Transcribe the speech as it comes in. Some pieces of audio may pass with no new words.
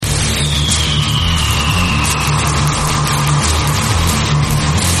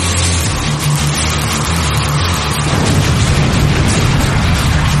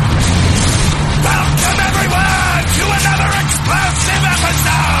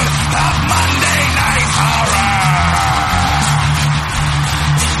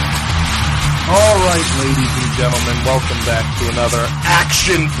gentlemen, welcome back to another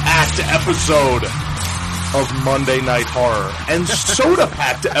action-packed episode of Monday Night Horror. And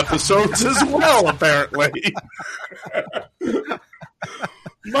soda-packed episodes as well, apparently.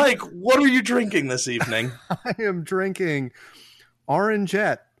 Mike, what are you drinking this evening? I am drinking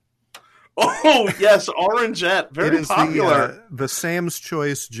Orangette. Oh, yes, Orangette. Very popular. The Sam's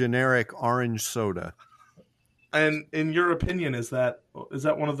Choice generic orange soda. And in your opinion, is that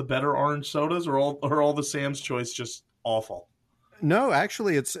one of the better orange sodas, or all the Sam's Choice just awful? No,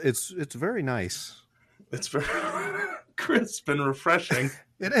 actually, it's very nice. It's very crisp and refreshing.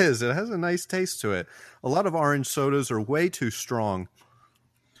 It is. It has a nice taste to it. A lot of orange sodas are way too strong,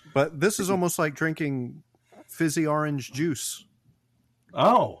 but this is almost like drinking fizzy orange juice.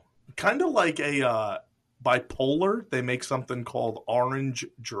 Oh, kind of like a Bipolar. They make something called Orange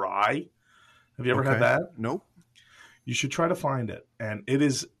Dry. Have you ever had that? Nope. You should try to find it, and it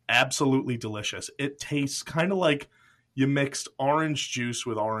is absolutely delicious. It tastes kind of like you mixed orange juice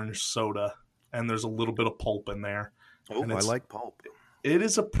with orange soda, and there's a little bit of pulp in there. Oh, I like pulp. It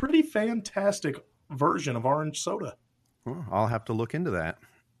is a pretty fantastic version of orange soda. Well, I'll have to look into that.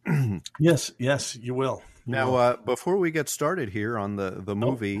 Yes, you will. Now, before we get started here on the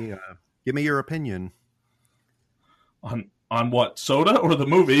movie, give me your opinion. On what, soda or the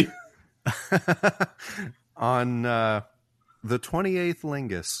movie? On the 28th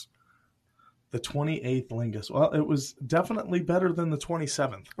Lingus. The 28th Lingus. Well, it was definitely better than the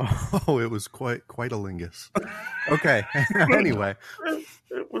 27th. Oh, it was quite a Lingus. Okay. Anyway.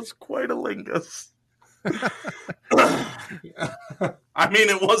 It was quite a Lingus. I mean,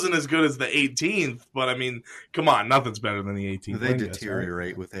 it wasn't as good as the 18th, but I mean, come on, nothing's better than the 18th. They Lingus,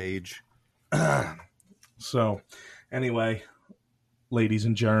 deteriorate with age. So, anyway, ladies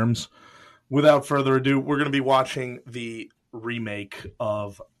and germs, without further ado, we're going to be watching the remake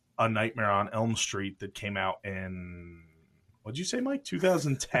of A Nightmare on Elm Street that came out in, what'd you say, Mike?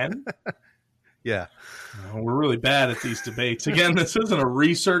 2010? Yeah. We're really bad at these debates. Again, this isn't a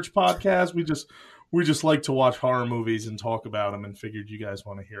research podcast. We just like to watch horror movies and talk about them, and figured you guys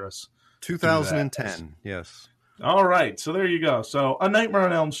want to hear us. 2010, yes. All right, so there you go. So, A Nightmare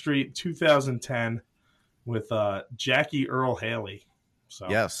on Elm Street, 2010, with Jackie Earle Haley. So,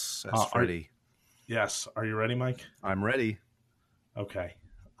 yes, that's Freddy. Yes. Are you ready, Mike? I'm ready. Okay.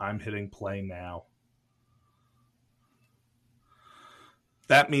 I'm hitting play now.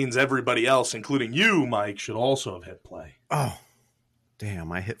 That means everybody else, including you, Mike, should also have hit play. Oh,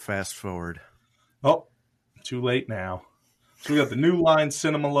 damn. I hit fast forward. Oh, too late now. So we got the New Line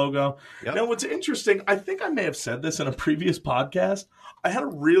Cinema logo. Yep. Now, what's interesting, I think I may have said this in a previous podcast. I had a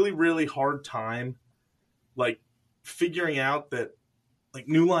really, really hard time, figuring out that,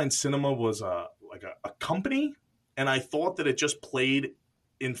 New Line Cinema was a company, and I thought that it just played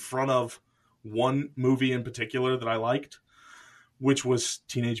in front of one movie in particular that I liked, which was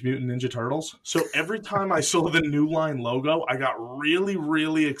Teenage Mutant Ninja Turtles. So every time I saw the New Line logo, I got really,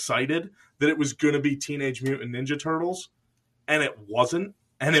 really excited that it was going to be Teenage Mutant Ninja Turtles, and it wasn't.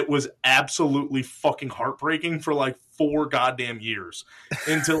 And it was absolutely fucking heartbreaking for 4 goddamn years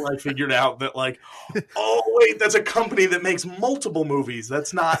until I figured out that oh wait, that's a company that makes multiple movies.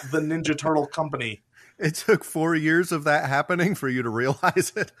 That's not the Ninja Turtle company. It took 4 years of that happening for you to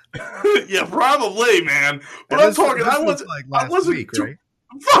realize it. Yeah, probably, man. But I'm talking. I wasn't week, right?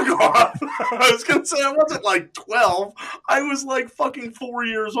 Fuck off. I was gonna say I wasn't 12. I was fucking 4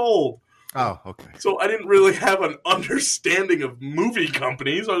 years old. Oh, okay. So I didn't really have an understanding of movie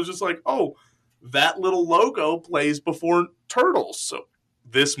companies. I was just oh, that little logo plays before Turtles, so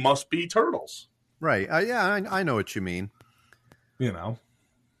this must be Turtles. Right. Yeah, I know what you mean. So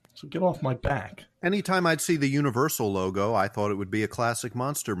get off my back. Anytime I'd see the Universal logo, I thought it would be a classic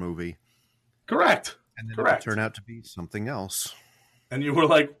monster movie. Correct. And then it would turn out to be something else. And you were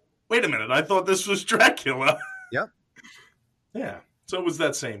wait a minute, I thought this was Dracula. Yep. Yeah. So it was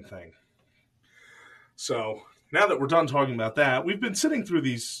that same thing. So now that we're done talking about that, we've been sitting through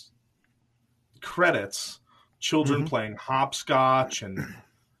these credits, children playing hopscotch and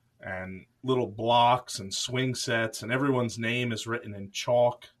little blocks and swing sets, and everyone's name is written in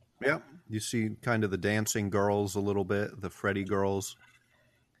chalk. Yep. You see kind of the dancing girls a little bit, the Freddy girls.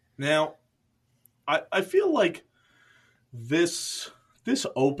 Now, I feel like this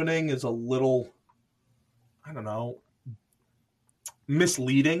opening is a little, I don't know,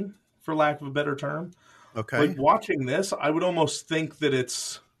 misleading, for lack of a better term. Okay. Watching this, I would almost think that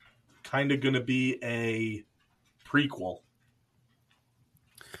it's kind of going to be a prequel.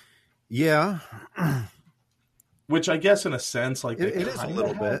 Yeah. Which I guess in a sense, it is a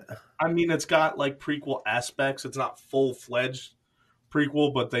little bit. I mean, it's got prequel aspects. It's not full-fledged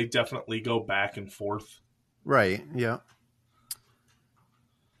prequel, but they definitely go back and forth Right. Yeah.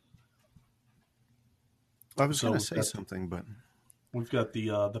 I was So going to say something, but we've got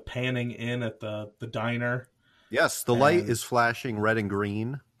the panning in at the diner, yes, the light and is flashing red and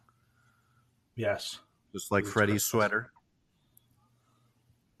green, yes, just like because it's Freddy's Christmas. sweater.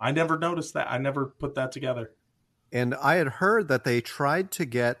 I never noticed that. I never put that together. And I had heard that they tried to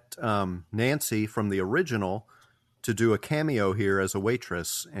get Nancy from the original to do a cameo here as a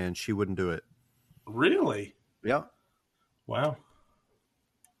waitress, and she wouldn't do it. Really? Yeah. Wow.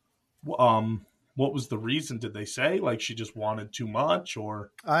 What was the reason? Did they say like she just wanted too much,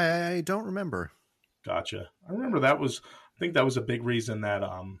 or? I don't remember. Gotcha. I remember that was. I think that was a big reason that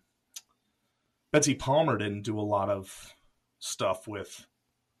Betsy Palmer didn't do a lot of stuff with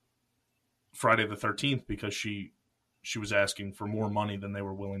Friday the 13th because she was asking for more money than they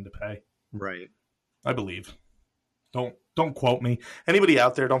were willing to pay. Right. I believe. Don't quote me. Anybody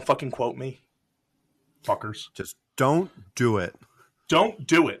out there, don't fucking quote me. Fuckers. Just don't do it. Don't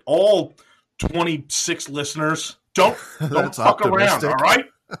do it. All 26 listeners, don't That's fuck around, optimistic. all right?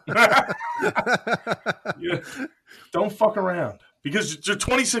 Yeah. Don't fuck around. Because to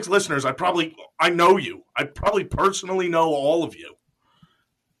 26 listeners, I know you. I probably personally know all of you.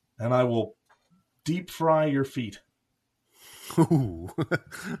 And I will deep fry your feet. Ooh.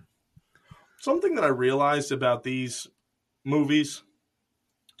 Something that I realized about these movies,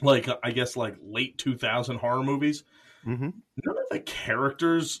 like I guess like late 2000 horror movies, Mm-hmm. none of the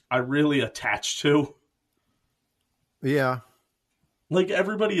characters I really attach to. Yeah. Like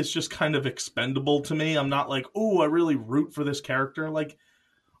everybody is just kind of expendable to me. I'm not like, oh, I really root for this character. Like,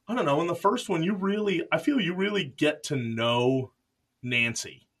 I don't know. In the first one, I feel you really get to know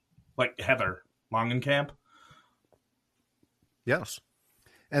Nancy, like Heather Langenkamp. Yes.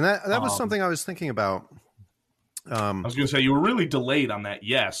 And that was Um, something I was thinking about. I was going to say you were really delayed on that.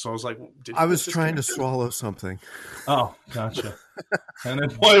 Yes, so I was like, did I he was get trying to disconnected? swallow something. Oh, gotcha. And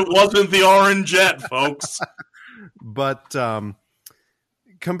it wasn't the orange jet, folks. But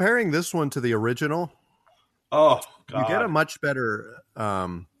comparing this one to the original, Oh you get a God. much better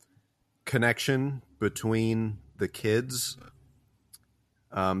connection between the kids.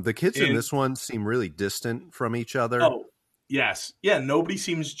 The kids in And this one seem really distant from each other. oh yes, yeah. Nobody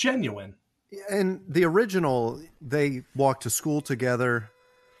seems genuine. In the original, they walk to school together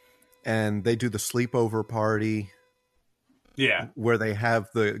and they do the sleepover party Yeah, where they have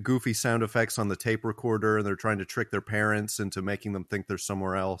the goofy sound effects on the tape recorder and they're trying to trick their parents into making them think they're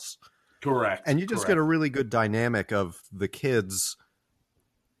somewhere else. correct. And you just get a really good dynamic of the kids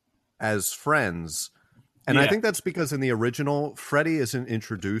as friends. And I Yeah. think that's because in the original, Freddy isn't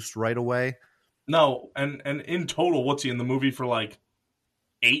introduced right away. No, and in total, what's he in the movie for like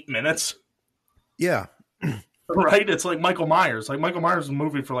 8 minutes? Yeah, Right? It's like Michael Myers. Like Michael Myers in the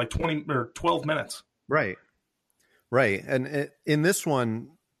movie for like 20 or 12 minutes. right. Right. And in this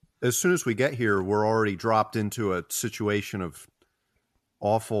one, as soon as we get here, we're already dropped into a situation of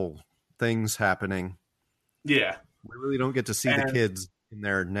awful things happening. Yeah. We really don't get to see the And kids in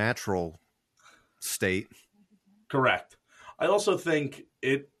their natural state. correct. I also think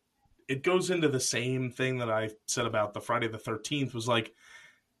it goes into the same thing that I said about the Friday the 13th was like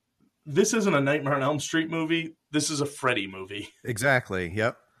this isn't a Nightmare on Elm Street movie. This is a Freddy movie. Exactly.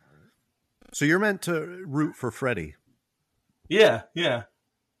 Yep. So you're meant to root for Freddy. Yeah, yeah.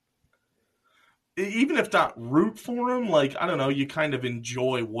 Even if not root for him, like I don't know, you kind of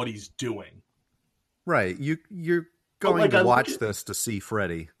enjoy what he's doing. Right. You're But going like to I look watch at this to see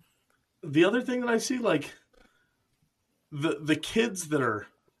Freddy. the other thing that I see, like the kids that are,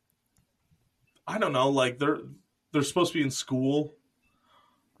 I don't know, like they're supposed to be in school.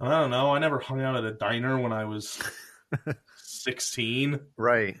 I don't know. I never hung out at a diner when I was 16.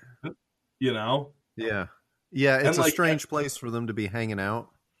 Right. You know, Yeah. Yeah, it's and a like strange place for them to be hanging out.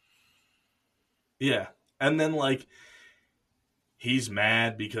 yeah, and then like he's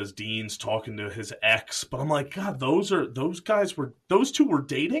mad because Dean's talking to his ex, but I'm like, God, those two were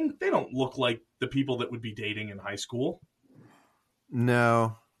dating. They don't look like the people that would be dating in high school.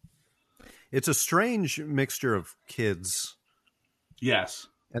 No. It's a strange mixture of kids. Yes,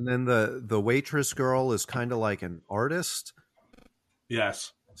 And then the waitress girl is kind of like an artist,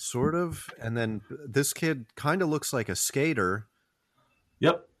 yes, sort of. And then this kid kind of looks like a skater,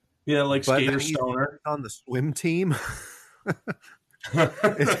 yep, yeah, like but then skater he's stoner. on the swim team.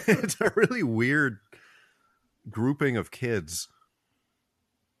 It's a really weird grouping of kids.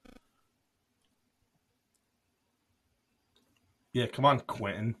 Yeah, come on,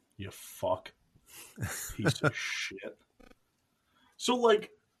 Quentin, you fuck, piece of shit. So like,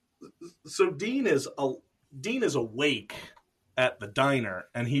 so Dean is awake at the diner,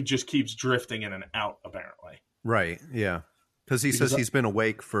 and he just keeps drifting in and out, apparently. Right, yeah. Because he says he's been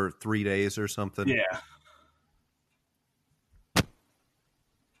awake for 3 days or something. Yeah.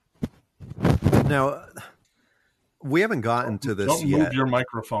 Now, we haven't gotten to this yet. Don't move your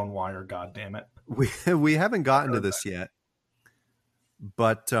microphone wire, goddammit. We haven't gotten to this yet.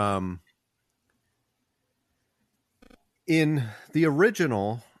 But in the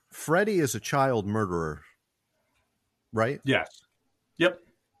original, Freddy is a child murderer, right? Yes. Yep.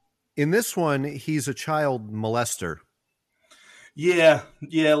 In this one, he's a child molester. Yeah,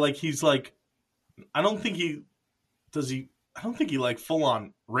 like he's like, I don't think he like full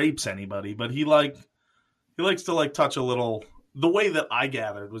on rapes anybody, but he likes to like touch a little. The way that I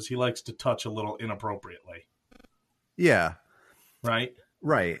gathered was he likes to touch a little inappropriately. Yeah. Right?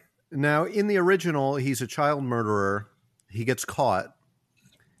 Right. Now, in the original, he's a child murderer. He gets caught.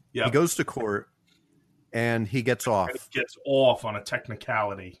 Yeah. He goes to court and he gets off. And he gets off on a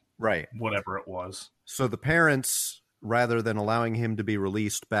technicality. Right. Whatever it was. So the parents, rather than allowing him to be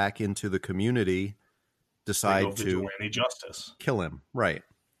released back into the community, decide to justice. Kill him. Right.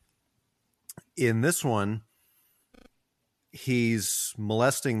 In this one, he's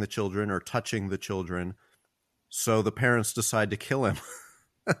molesting the children or touching the children. So the parents decide to kill him.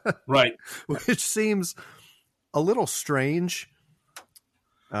 Right. Which seems a little strange.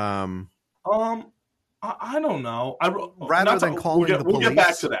 I don't know. Rather than calling the police. We'll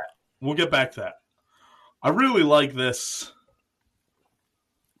get back to that. I really like this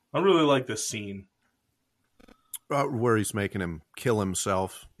scene. Where he's making him kill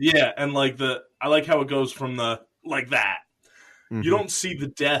himself. Yeah, and like I like how it goes from the like that. Mm-hmm. You don't see the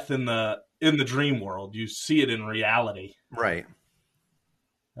death in the dream world. You see it in reality. Right.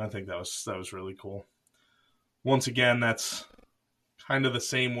 I think that was really cool. Once again, that's kind of the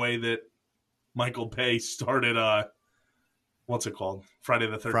same way that Michael Bay started what's it called? Friday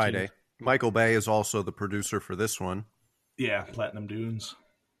the 13th. Friday. Michael Bay is also the producer for this one. Yeah, Platinum Dunes.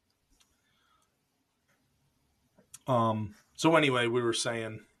 So anyway, we were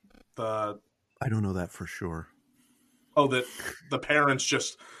saying I don't know that for sure. Oh, that the parents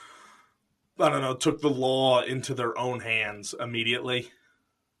just, I don't know, took the law into their own hands immediately.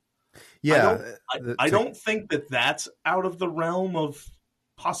 Yeah. I don't think that that's out of the realm of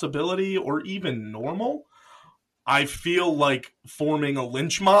possibility or even normal. I feel like forming a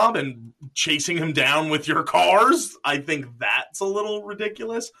lynch mob and chasing him down with your cars, I think that's a little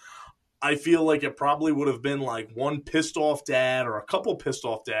ridiculous. I feel like it probably would have been like one pissed off dad or a couple pissed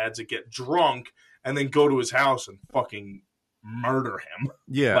off dads that get drunk and then go to his house and fucking murder him.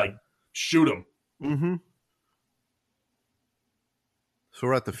 Yeah. Like, shoot him. Mm-hmm. So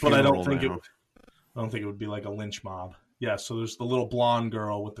we're at the funeral now. I don't think it would be like a lynch mob. Yeah, so there's the little blonde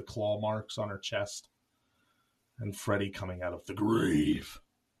girl with the claw marks on her chest. And Freddy coming out of the grave.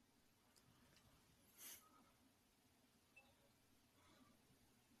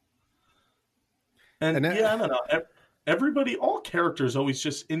 And yeah, I don't know. Everybody, all characters always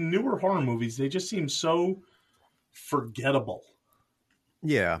just, in newer horror movies, they just seem so forgettable.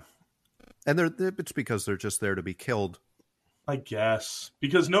 Yeah. And it's because they're just there to be killed. I guess.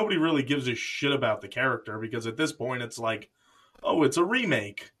 Because nobody really gives a shit about the character, because at this point it's like, oh, it's a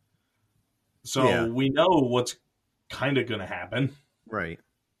remake. So we know what's kind of going to happen. Right.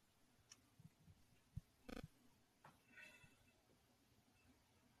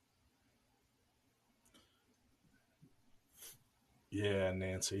 Yeah,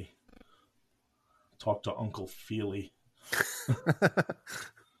 Nancy. Talk to Uncle Feely.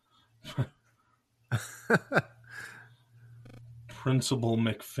 Principal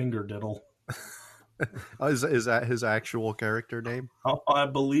McFingerdiddle. Is that his actual character name? Oh, I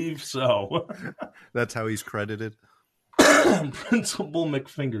believe so. That's how he's credited. Principal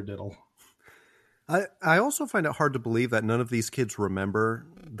McFingerdiddle. I also find it hard to believe that none of these kids remember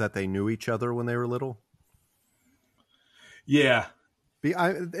that they knew each other when they were little. Yeah.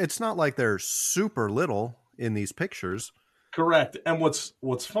 It's not like they're super little in these pictures. Correct. And what's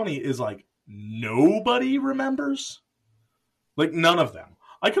funny is like nobody remembers. Like none of them.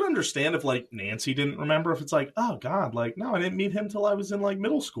 I could understand if like Nancy didn't remember, if it's like, oh God, like no, I didn't meet him till I was in like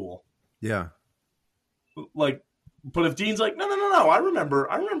middle school. Yeah. Like, but if Dean's like, no, I remember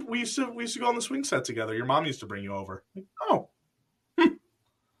we used to go on the swing set together. Your mom used to bring you over. Like, oh.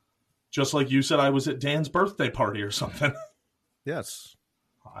 Just like you said I was at Dan's birthday party or something. Yes.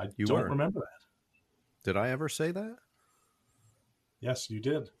 I don't remember that. Did I ever say that? Yes, you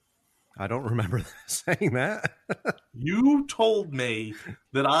did. I don't remember saying that. You told me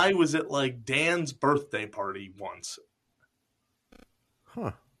that I was at like Dan's birthday party once.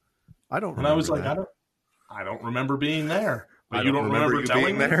 Huh. I don't remember. And I was like, that. I don't remember being there. But you don't remember you telling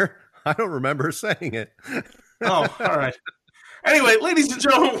being me? there. I don't remember saying it. Oh, all right. Anyway, ladies and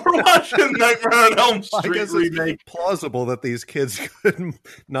gentlemen, we're watching Nightmare on Elm I Street guess remake. it's plausible that these kids could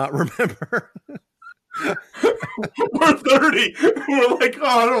not remember. We're 30. We're like, oh,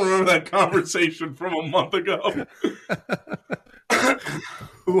 I don't remember that conversation from a month ago.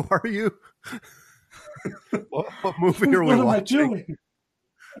 Who are you? What movie are we What am I watching? doing?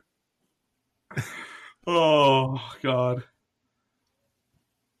 Oh, God.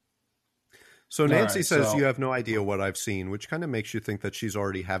 So Nancy right, says so- you have no idea what I've seen, which kind of makes you think that she's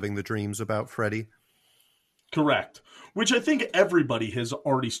already having the dreams about Freddy. Correct. Which I think everybody has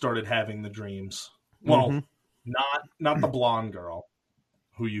already started having the dreams. Well, not the blonde girl,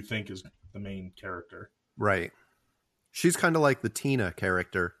 who you think is the main character. Right. She's kind of like the Tina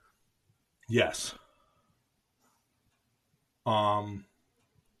character. Yes. But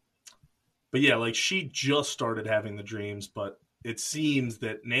yeah, like she just started having the dreams, but it seems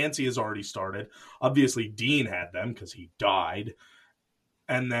that Nancy has already started. Obviously, Dean had them because he died,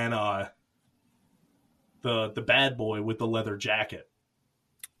 and then the bad boy with the leather jacket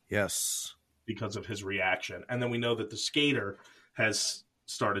Yes. because of his reaction, and then we know that the skater has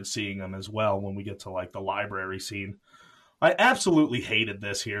started seeing them as well when we get to like the library scene. I absolutely hated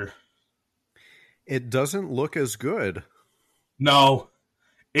this here. It doesn't look as good. No,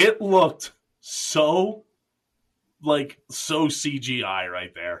 it looked so CGI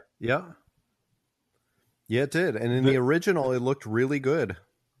right there. Yeah. Yeah, it did. And in the original, it looked really good.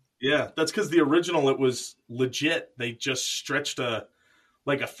 Yeah, that's because the original, it was legit. They just stretched a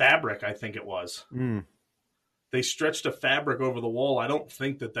fabric, I think it was. Mm. They stretched a fabric over the wall. I don't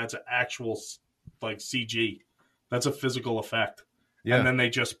think that that's an actual like CG. That's a physical effect. Yeah. And then they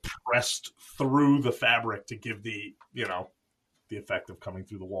just pressed through the fabric to give the effect of coming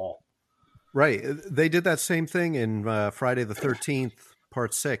through the wall. Right. They did that same thing in Friday the 13th,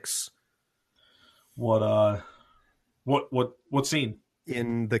 Part 6. What scene?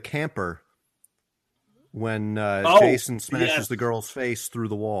 In the camper, when Oh, Jason smashes yes. the girl's face through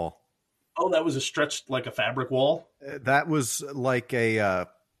the wall. Oh, that was a stretched like a fabric wall? That was like a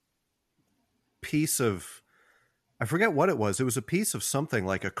piece of, I forget what it was. It was a piece of something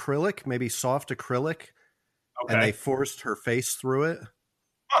like acrylic, maybe soft acrylic. Okay. And they forced her face through it.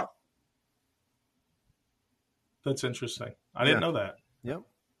 Huh. That's interesting. I didn't know that. Yep.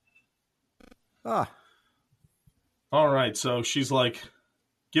 Ah. All right, so she's like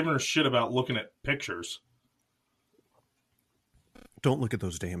giving her shit about looking at pictures. Don't look at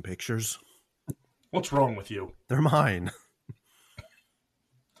those damn pictures. What's wrong with you? They're mine.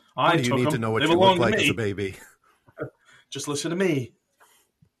 I do you took need them. to know what They you belong look to like me. as a baby? Just listen to me.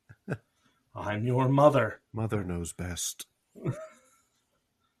 I'm your mother. Mother knows best.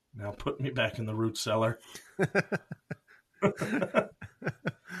 Now put me back in the root cellar.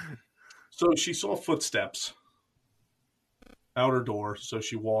 So she saw footsteps out her door, so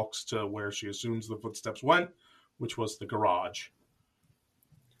she walks to where she assumes the footsteps went, which was the garage.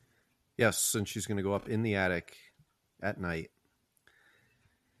 Yes, and she's going to go up in the attic at night.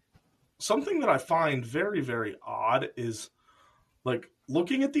 Something that I find very, very odd is, like,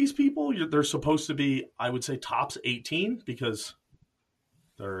 looking at these people, they're supposed to be, I would say, tops 18 because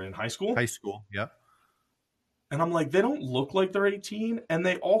they're in high school. High school, yep. And I'm like, they don't look like they're 18, and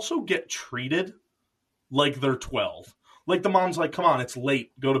they also get treated like they're 12. Like, the mom's like, come on, it's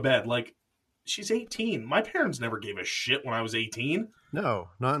late, go to bed. Like, she's 18. My parents never gave a shit when I was 18. No,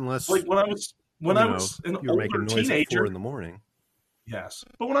 not unless Like, when I was an you were making older noise at 4 teenager. in the morning. Yes.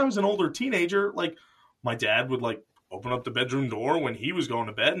 But when I was an older teenager, like, my dad would, like, open up the bedroom door when he was going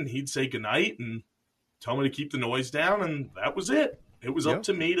to bed, and he'd say goodnight and tell me to keep the noise down, and that was it. It was up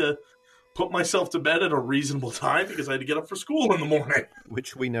to me to put myself to bed at a reasonable time because I had to get up for school in the morning.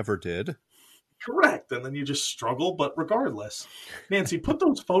 Which we never did. Correct. And then you just struggle, but regardless. Nancy, put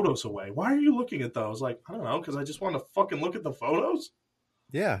those photos away. Why are you looking at those? Like, I don't know, because I just want to fucking look at the photos?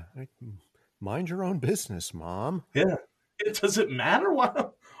 Yeah. Mind your own business, Mom. Yeah. Does it matter? Why?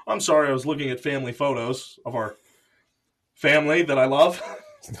 I'm sorry, I was looking at family photos of our family that I love.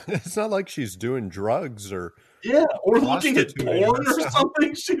 It's not like she's doing drugs or... Yeah, or looking at prostituting porn or herself.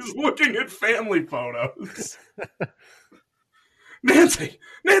 something. She's looking at family photos.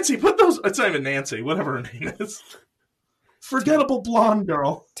 Nancy, put those... It's not even Nancy, whatever her name is. Forgettable blonde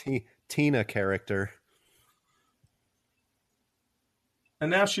girl. Tina character. And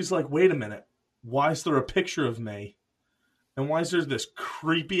now she's like, wait a minute. Why is there a picture of me? And why is there this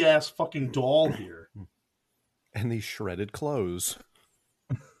creepy-ass fucking doll here? And these shredded clothes.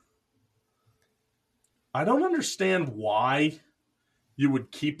 I don't understand why you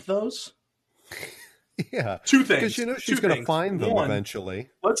would keep those. Yeah. Two things. Because you know she's Two going to things. find them One, eventually.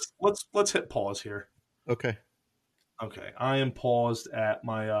 let's hit pause here. Okay. Okay, I am paused at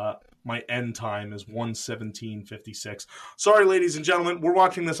my end time is 1:17:56. Sorry, ladies and gentlemen, we're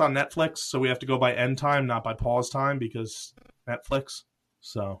watching this on Netflix, so we have to go by end time, not by pause time, because Netflix.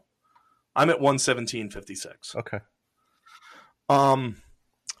 So I'm at 1:17:56. Okay.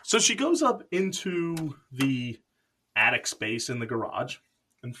 So she goes up into the attic space in the garage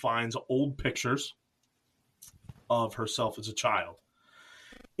and finds old pictures of herself as a child.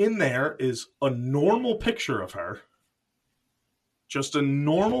 In there is a normal picture of her, just a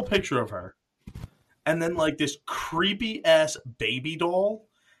normal picture of her, and then like this creepy ass baby doll.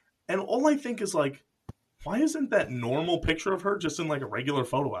 And all I think is like, why isn't that normal picture of her just in like a regular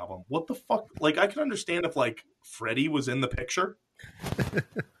photo album? What the fuck? Like, I could understand if like Freddie was in the picture.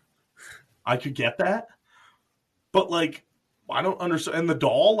 I could get that. But like, I don't understand. And the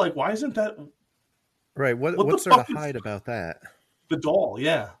doll, like, why isn't that Right. What What's the there to fuck is- hide about that? the doll?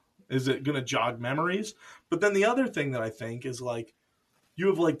 Yeah. Is it going to jog memories? But then the other thing that I think is like, you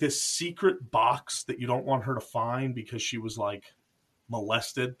have like this secret box that you don't want her to find because she was like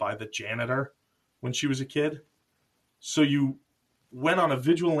molested by the janitor when she was a kid. So you went on a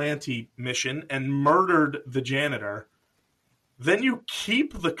vigilante mission and murdered the janitor. Then you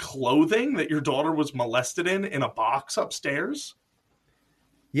keep the clothing that your daughter was molested in a box upstairs.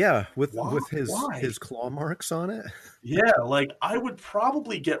 Yeah, with Why? his claw marks on it. Yeah, like I would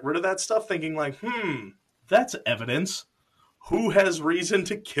probably get rid of that stuff thinking like, that's evidence. Who has reason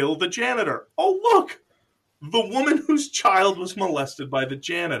to kill the janitor? Oh, look, the woman whose child was molested by the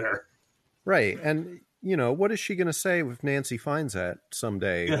janitor. Right. And you know, what is she going to say if Nancy finds that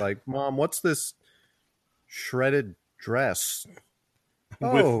someday? Yeah. Like, Mom, what's this shredded dress?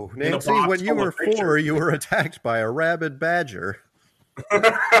 With- Oh, in a Nancy, box when you full were of pictures. 4, you were attacked by a rabid badger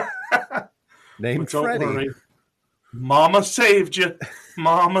named Don't Freddie. worry. Mama saved you.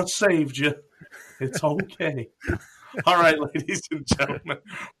 Mama saved you. It's okay. All right, ladies and gentlemen,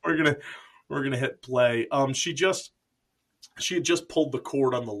 we're gonna hit play. She had just pulled the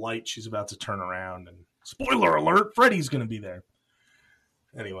cord on the light. She's about to turn around, and spoiler alert: Freddy's gonna be there.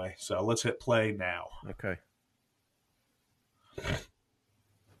 Anyway, so let's hit play now. Okay.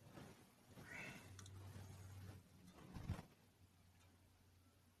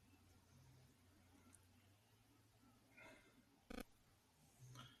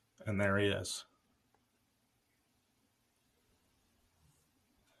 And there he is.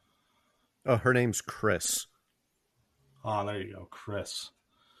 Oh, her name's Chris. Ah, there you go, Chris.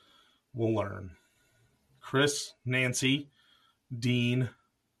 We'll learn. Chris, Nancy, Dean.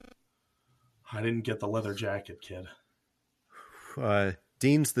 I didn't get the leather jacket, kid.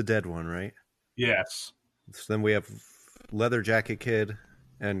 Dean's the dead one, right? Yes. So then we have Leather Jacket Kid,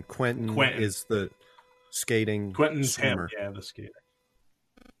 and Quentin is the skating Quentin's swimmer. him. Yeah, the skater.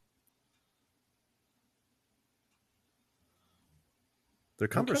 Their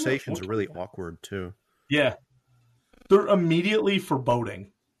conversations are really awkward, too. Yeah. They're immediately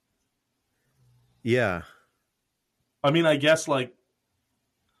foreboding. Yeah. I mean, I guess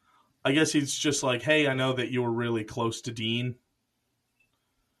he's just like, hey, I know that you were really close to Dean.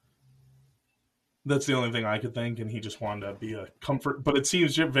 That's the only thing I could think, and he just wanted to be a comfort. But it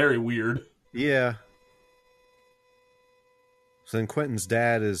seems very weird. Yeah. So then Quentin's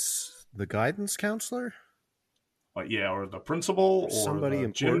dad is the guidance counselor? But yeah, or the principal, or Somebody the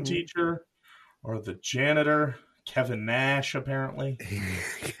gym important. teacher, or the janitor. Kevin Nash, apparently.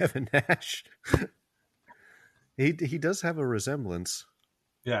 Kevin Nash. He does have a resemblance.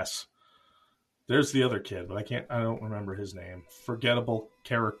 Yes. There's the other kid, but I don't remember his name. Forgettable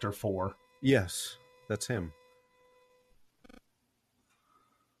character 4. Yes, that's him.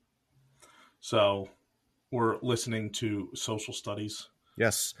 So we're listening to social studies.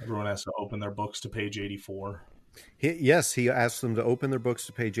 Yes. Everyone has to open their books to page 84. He asked them to open their books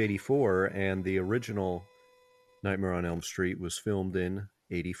to page 84, and the original Nightmare on Elm Street was filmed in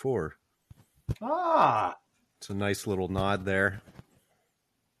 84. Ah! It's a nice little nod there.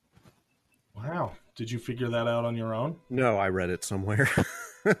 Wow. Did you figure that out on your own? No, I read it somewhere.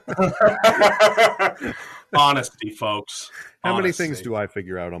 Honesty, folks. How many Honesty. things do I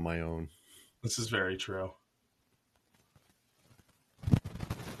figure out on my own? This is very true.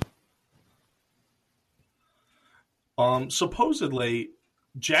 Supposedly,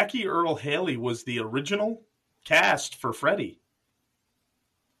 Jackie Earle Haley was the original cast for Freddy.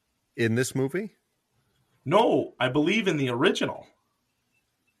 In this movie? No, I believe in the original.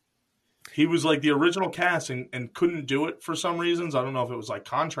 He was like the original cast and couldn't do it for some reasons. I don't know if it was like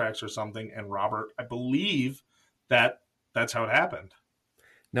contracts or something. And Robert, I believe that's how it happened.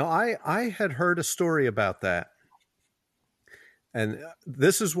 Now, I had heard a story about that, and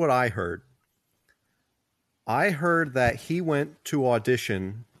this is what I heard. I heard that he went to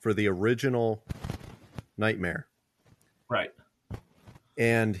audition for the original Nightmare, Right.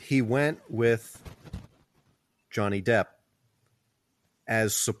 and he went with Johnny Depp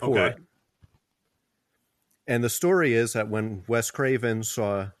as support. Okay. And the story is that when Wes Craven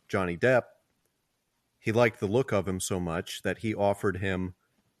saw Johnny Depp, he liked the look of him so much that he offered him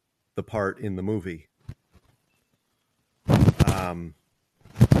the part in the movie.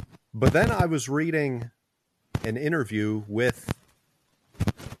 But then I was reading an interview with,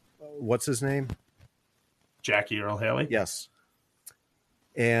 what's his name? Jackie Earl Haley. Yes.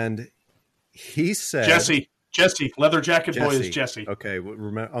 And he said... Jesse. Leather Jacket Boy is Jesse. Okay,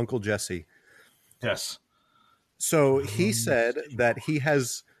 remember Uncle Jesse. Yes. So he said that he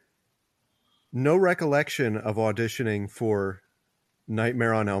has no recollection of auditioning for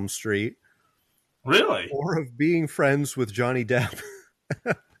Nightmare on Elm Street. Really? Or of being friends with Johnny Depp.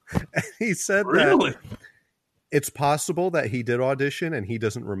 And he said really? that it's possible that he did audition and he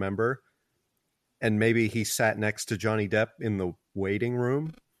doesn't remember. And maybe he sat next to Johnny Depp in the waiting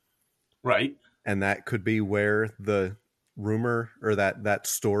room. Right. And that could be where the rumor or that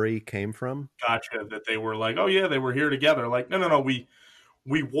story came from. Gotcha. That they were like, oh yeah, they were here together. Like, no.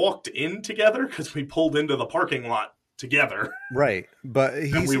 We walked in together because we pulled into the parking lot together. Right. But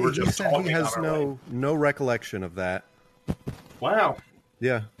he said he has no recollection of that. Wow.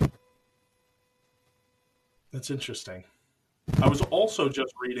 Yeah. That's interesting. I was also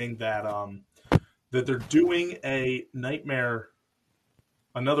just reading that that they're doing another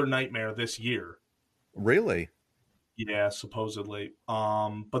Nightmare this year. Really? Yeah, supposedly.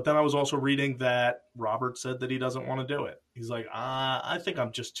 But then I was also reading that Robert said that he doesn't want to do it. He's like, I think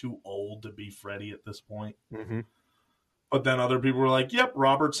I'm just too old to be Freddy at this point. Mm-hmm. But then other people were like, yep,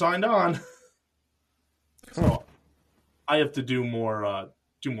 Robert signed on. So I have to do more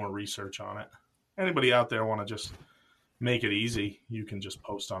research on it. Anybody out there want to just make it easy, you can just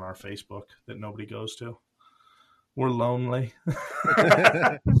post on our Facebook that nobody goes to. We're lonely.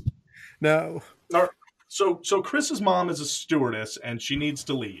 No. So Chris's mom is a stewardess and she needs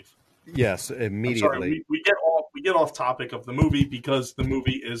to leave. Yes, immediately. I'm sorry, we get off topic of the movie because the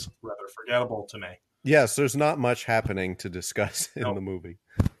movie is rather forgettable to me. Yes, there's not much happening to discuss in the movie.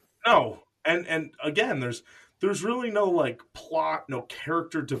 No. And again, there's really no like plot, no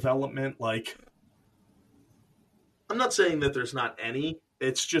character development. Like, I'm not saying that there's not any.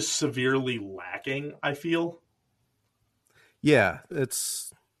 It's just severely lacking, I feel. Yeah,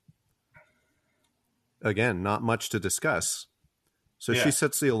 it's, again, not much to discuss. So she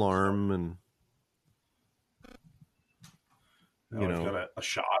sets the alarm and, you know. Got a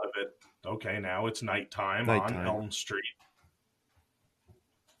shot of it. Okay, now it's nighttime on Elm Street.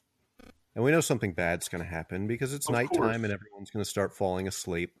 And we know something bad's going to happen because it's nighttime and everyone's going to start falling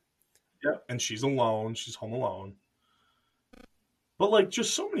asleep. Yeah, and she's alone. She's home alone. But, like,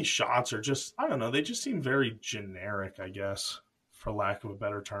 just so many shots are just, I don't know, they just seem very generic, I guess, for lack of a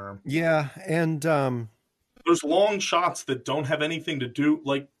better term. Yeah, and there's long shots that don't have anything to do,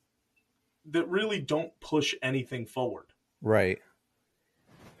 like, that really don't push anything forward. Right.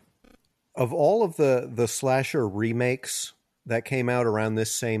 Of all of the slasher remakes that came out around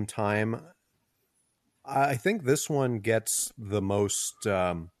this same time, I think this one gets the most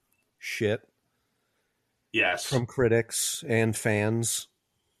shit. Yes. From critics and fans.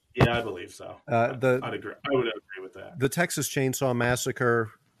 Yeah, I believe so. I'd agree. I would agree with that. The Texas Chainsaw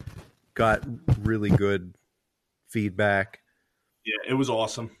Massacre got really good feedback. Yeah, it was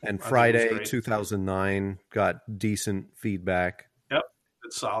awesome. And Friday 2009 got decent feedback. Yep,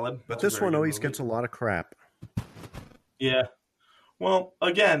 it's solid. But this one always gets a lot of crap. Yeah. Well,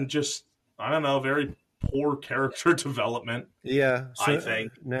 again, just, I don't know, very poor character development. Yeah. So I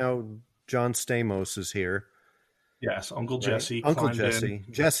think. Now John Stamos is here. Yes, Uncle Jesse. Uncle Jesse.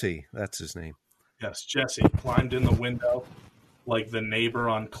 Jesse, that's his name. Yes, Jesse climbed in the window like the neighbor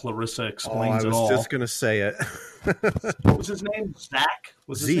on Clarissa Explains It All. I was just going to say it. What was his name? Zach?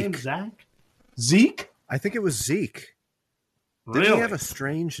 Was his name Zach? Zeke? I think it was Zeke. Really? Did he have a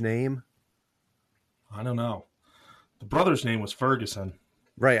strange name? I don't know. The brother's name was Ferguson.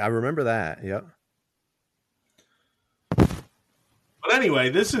 Right, I remember that, yep. But anyway,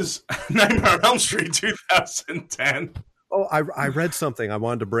 this is Nightmare on Elm Street 2010. Oh, I read something I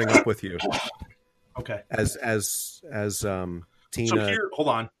wanted to bring up with you. Okay. As Tina. So here, hold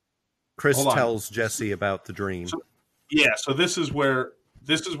on. Chris tells Jesse about the dream. So this is where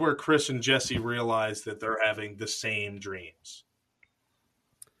Chris and Jesse realize that they're having the same dreams.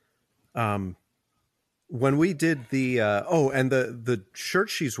 When we did the and the shirt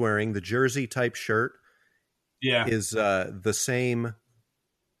she's wearing, the jersey type shirt, is the same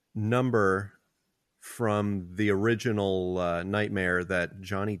number from the original Nightmare that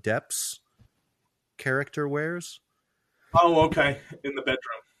Johnny Depp's character wears. Oh, okay. In the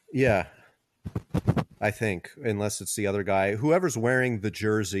bedroom. Yeah. I think, unless it's the other guy. Whoever's wearing the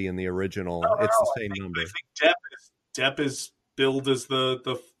jersey in the original, it's the same number. I think Depp is billed as the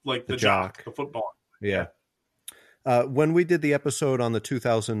jock, the football. Yeah. When we did the episode on the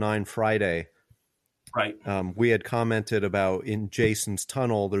 2009 Friday, right, we had commented about in Jason's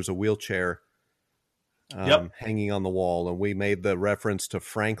tunnel, there's a wheelchair hanging on the wall, and we made the reference to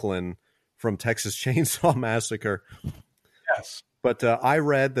Franklin from Texas Chainsaw Massacre. Yes, but I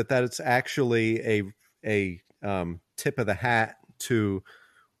read that it's actually a tip of the hat to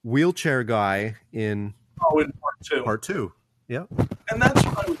Wheelchair Guy in Part 2. Yeah, and that's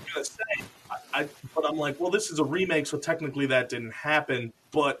what I was going to say. But I'm like, well, this is a remake, so technically that didn't happen.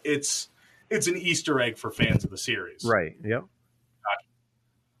 But it's an Easter egg for fans of the series, right? Yep.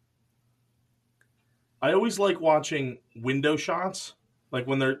 I always like watching window shots, like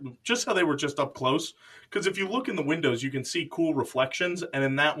when they're just how they were just up close. Because if you look in the windows, you can see cool reflections, and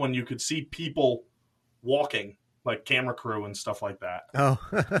in that one, you could see people walking, like camera crew and stuff like that. Oh,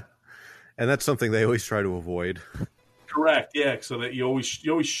 and that's something they always try to avoid. Correct, yeah. So that you always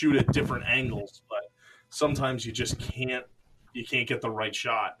shoot at different angles, but sometimes you just can't get the right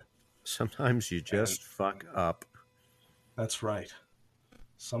shot. Sometimes you just fuck up. That's right.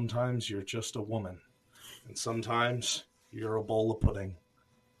 Sometimes you're just a woman, and sometimes you're a bowl of pudding.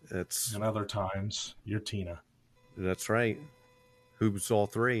 And other times you're Tina. That's right. Who's all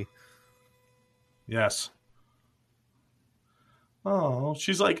three? Yes. Oh,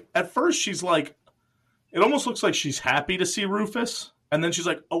 she's like, at first she's like, it almost looks like she's happy to see Rufus. And then she's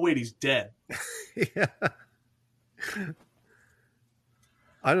like, oh, wait, he's dead. Yeah.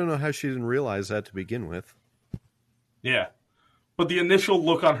 I don't know how she didn't realize that to begin with. Yeah. But the initial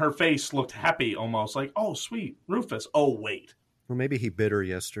look on her face looked happy almost. Like, oh, sweet, Rufus. Oh, wait. Well, maybe he bit her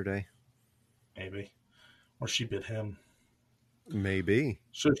yesterday. Maybe. Or she bit him. Maybe.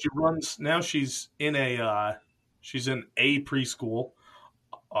 So she runs, now she's in a preschool.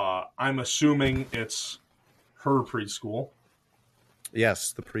 I'm assuming it's her preschool.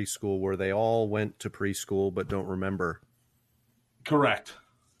 Yes, the preschool where they all went to preschool but don't remember. Correct.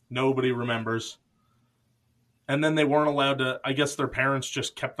 Nobody remembers. And then they weren't allowed to, I guess their parents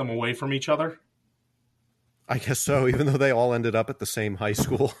just kept them away from each other. I guess so, even though they all ended up at the same high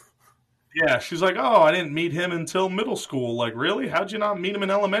school. Yeah, she's like, oh, I didn't meet him until middle school. Like, really? How'd you not meet him in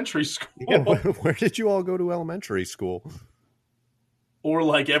elementary school? Yeah, where did you all go to elementary school? Or,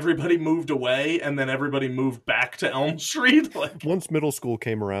 like, everybody moved away, and then everybody moved back to Elm Street? Like, once middle school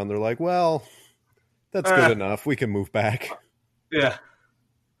came around, they're like, well, that's good enough. We can move back. Yeah.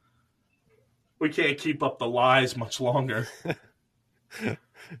 We can't keep up the lies much longer.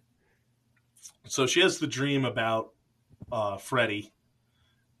 So she has the dream about Freddy.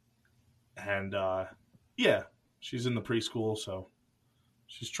 And, yeah, she's in the preschool, so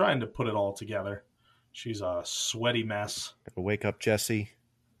she's trying to put it all together. She's a sweaty mess. Gotta wake up Jesse.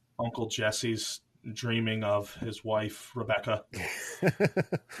 Uncle Jesse's dreaming of his wife, Rebecca.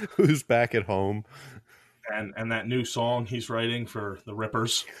 Who's back at home. And that new song he's writing for the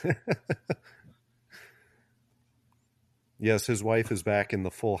Rippers. Yes, his wife is back in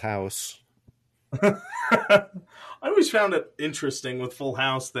the Full House. I always found it interesting with Full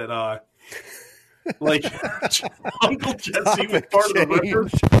House that, like, Uncle Jesse was part of the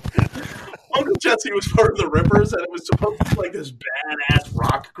Rippers. Uncle Jesse was part of the Rippers, and it was supposed to be like this badass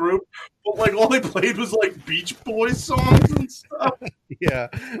rock group, but like all they played was like Beach Boys songs and stuff. Yeah,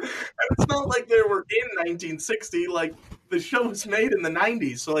 and it's not like they were in 1960. Like the show was made in the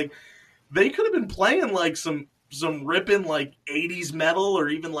 90s, so like they could have been playing like some ripping like 80s metal or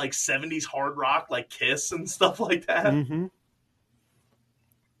even like 70s hard rock, like Kiss and stuff like that. Mm-hmm.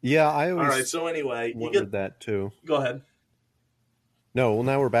 Yeah, I always. All right, so anyway, wondered that too. Go ahead. No, well,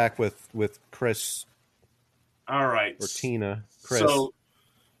 now we're back with Chris. All right. Or Tina. Chris.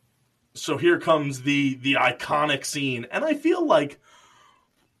 So here comes the iconic scene. And I feel like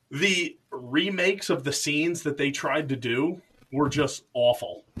the remakes of the scenes that they tried to do were just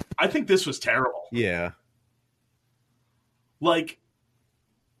awful. I think this was terrible. Yeah. Like,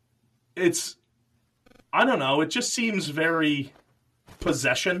 I don't know, it just seems very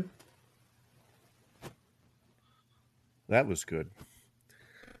Possession. That was good.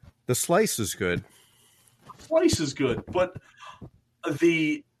 The slice is good. Slice is good, but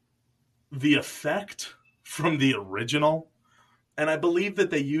the effect from the original, and I believe that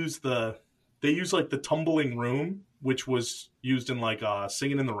they used the they use like the tumbling room, which was used in like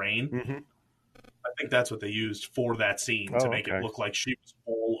Singing in the Rain. Mm-hmm. I think that's what they used for that scene to make it look like she was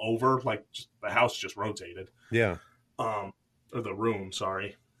all over, like the house just rotated. Yeah. Or the room,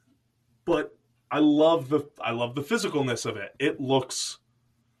 sorry. But I love the physicalness of it. It looks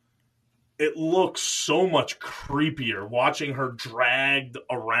so much creepier watching her dragged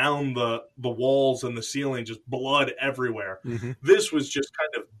around the walls and the ceiling, just blood everywhere. Mm-hmm. This was just kind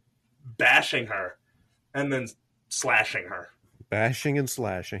of bashing her and then slashing her. Bashing and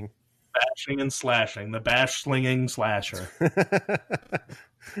slashing. Bashing and slashing. The bash slinging slasher.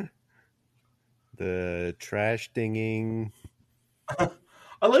 The trash dinging.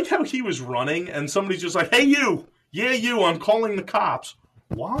 I like how he was running and somebody's just like, hey, you. Yeah, you. I'm calling the cops.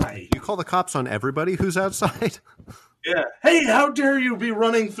 Why? You call the cops on everybody who's outside? Yeah. Hey, how dare you be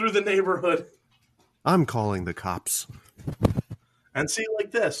running through the neighborhood? I'm calling the cops. And see,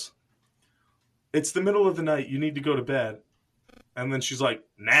 like this. It's the middle of the night. You need to go to bed. And then she's like,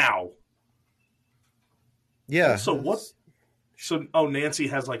 now. Yeah. So what? So, Nancy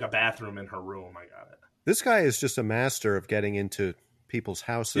has like a bathroom in her room. I got it. This guy is just a master of getting into people's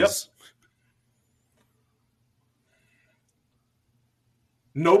houses. Yep.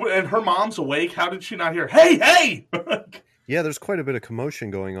 Nobody, and her mom's awake. How did she not hear? Hey, hey! Yeah, there's quite a bit of commotion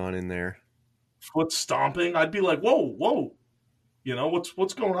going on in there. Foot stomping. I'd be like, whoa, whoa. You know,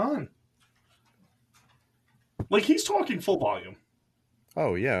 what's going on? Like, he's talking full volume.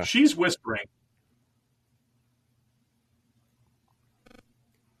 Oh, yeah. She's whispering.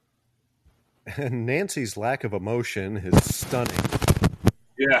 And Nancy's lack of emotion is stunning.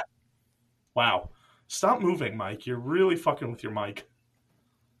 Yeah. Wow. Stop moving, Mike. You're really fucking with your mic.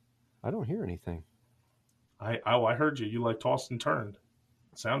 I don't hear anything. I heard you. You like tossed and turned.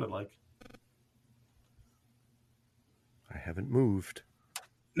 It sounded like. I haven't moved.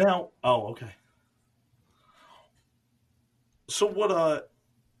 Now, okay. So what,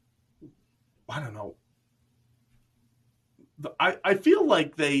 I don't know. I feel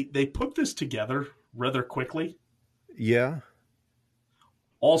like they put this together rather quickly. Yeah.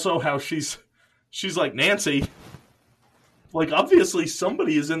 Also, how she's like, Nancy, like, obviously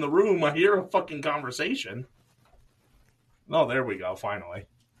somebody is in the room. I hear a fucking conversation. Oh, there we go, finally.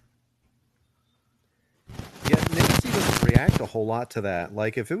 Yeah, Nancy doesn't react a whole lot to that.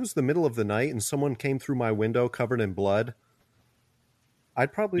 Like, if it was the middle of the night and someone came through my window covered in blood,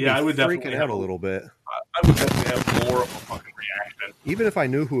 I'd probably be freaking out a little bit. I would definitely have more of a fucking reaction. Even if I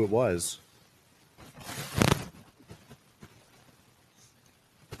knew who it was.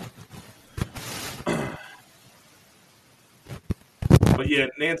 But yeah,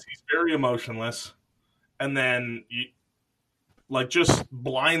 Nancy's very emotionless. And then, just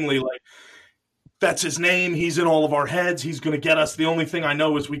blindly, like, that's his name. He's in all of our heads. He's going to get us. The only thing I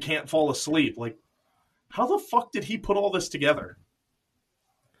know is we can't fall asleep. Like, how the fuck did he put all this together?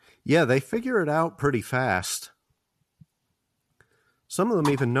 Yeah, they figure it out pretty fast. Some of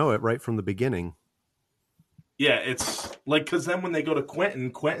them even know it right from the beginning. Yeah, it's like, because then when they go to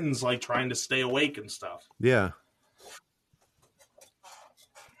Quentin's like trying to stay awake and stuff. Yeah.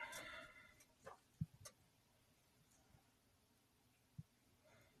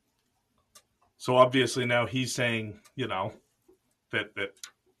 So obviously now he's saying, you know, that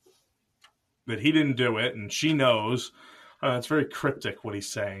he didn't do it, and she knows. It's very cryptic what he's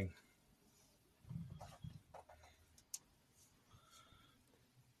saying.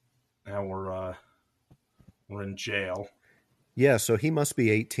 Now we're in jail. Yeah, so he must be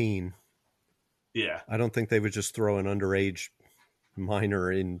 18. Yeah. I don't think they would just throw an underage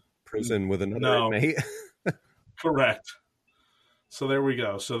minor in prison with another inmate. Correct. So there we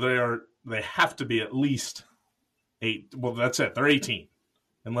go. So they have to be at least 8. Well, that's it. They're 18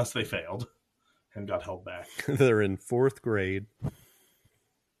 unless they failed and got held back. They're in 4th grade.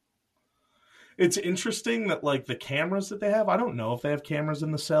 It's interesting that, like, the cameras that they have, I don't know if they have cameras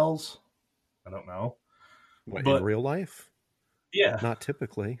in the cells. I don't know. What, in real life? Yeah. Not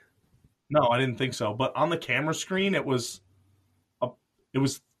typically. No, I didn't think so. But on the camera screen, it was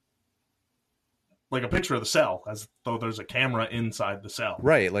like a picture of the cell, as though there's a camera inside the cell.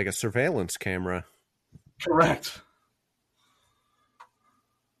 Right, like a surveillance camera. Correct.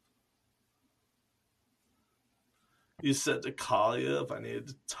 You said to call you if I needed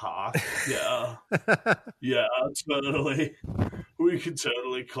to talk. Yeah. Yeah, totally. We could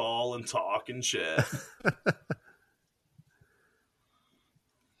totally call and talk and shit.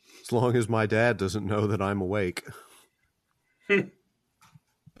 As long as my dad doesn't know that I'm awake.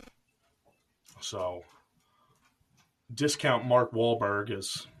 So, discount Mark Wahlberg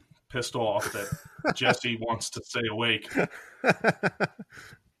is pissed off that Jesse wants to stay awake.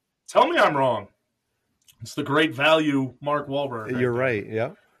 Tell me I'm wrong. It's the great value Mark Wahlberg. You're right.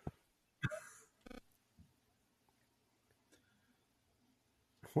 Yeah.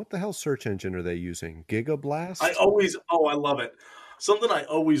 What the hell search engine are they using? GigaBlast? I love it. Something I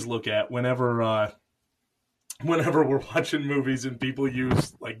always look at whenever we're watching movies and people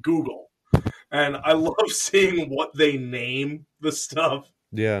use like Google. And I love seeing what they name the stuff.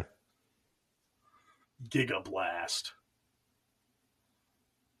 Yeah. GigaBlast.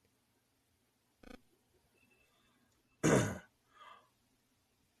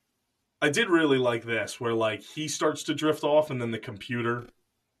 I did really like this, where like he starts to drift off and then the computer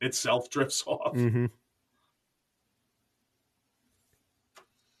itself drifts off. Mm-hmm.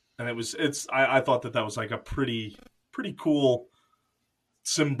 And I thought that was like a pretty cool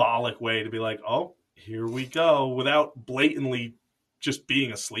symbolic way to be like, oh, here we go, without blatantly just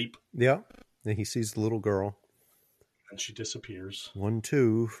being asleep. Yeah. And he sees the little girl. And she disappears. 1,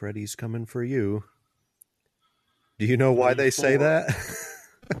 2, Freddy's coming for you. Do you know why they say that?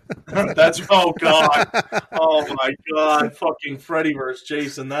 Oh my god, fucking Freddy vs.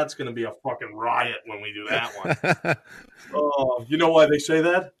 Jason, that's gonna be a fucking riot when we do that one. Oh, you know why they say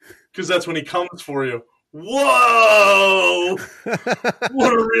that? Because that's when he comes for you. Whoa!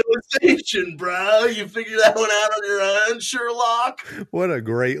 What a realization, bro. You figured that one out on your own, Sherlock? What a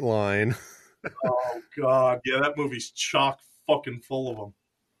great line. Oh god, yeah, that movie's chock fucking full of them.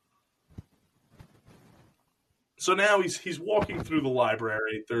 So now he's walking through the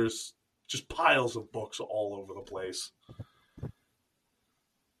library. There's just piles of books all over the place.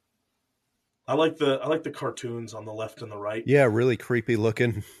 I like the cartoons on the left and the right. Yeah, really creepy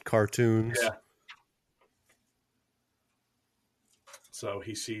looking cartoons. Yeah. So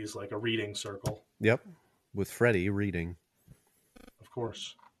he sees like a reading circle. Yep, with Freddy reading. Of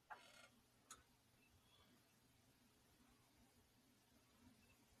course.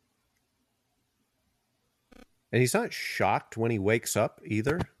 And he's not shocked when he wakes up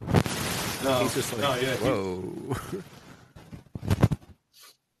either. No, he's just like, whoa.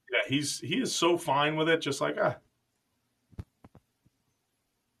 Yeah, he is so fine with it, just like,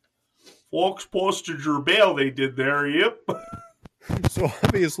 Fox posted your bail they did there, yep. So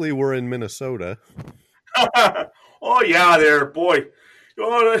obviously we're in Minnesota. Oh, yeah, there, boy.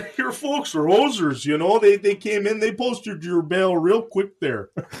 Your folks are hosers, you know. They came in, they posted your bail real quick there.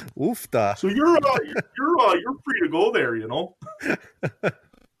 Oofta. So you're free to go there, you know.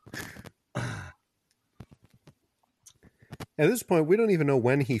 At this point, we don't even know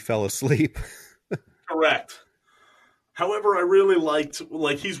when he fell asleep. Correct. However, I really liked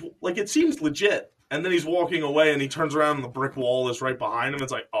he's like it seems legit, and then he's walking away, and he turns around, and the brick wall is right behind him.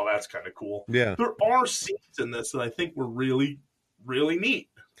 It's like, oh, that's kind of cool. Yeah, there are scenes in this that I think were really, really neat.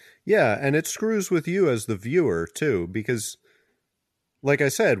 Yeah, and it screws with you as the viewer too, because, like I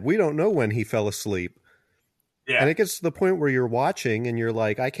said, we don't know when he fell asleep. Yeah, and it gets to the point where you're watching, and you're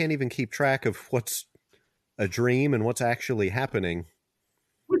like, I can't even keep track of what's a dream and what's actually happening.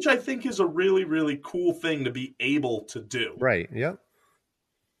 Which I think is a really, really cool thing to be able to do. Right, yep.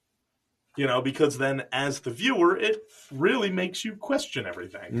 You know, because then as the viewer, it really makes you question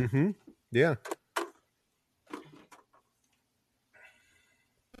everything. Mm-hmm. Yeah.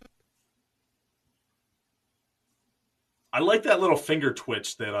 I like that little finger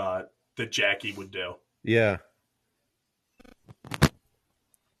twitch that Jackie would do. Yeah.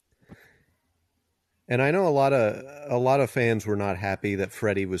 And I know a lot of fans were not happy that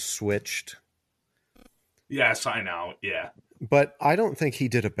Freddy was switched. Yes, I know. Yeah. But I don't think he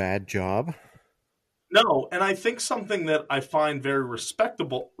did a bad job. No, and I think something that I find very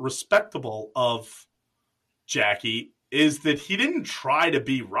respectable of Jackie is that he didn't try to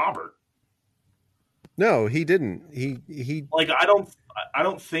be Robert. No, he didn't. He like I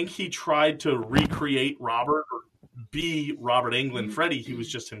don't think he tried to recreate Robert or be Robert Englund Freddy. He was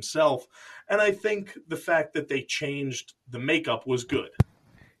just himself. And I think the fact that they changed the makeup was good.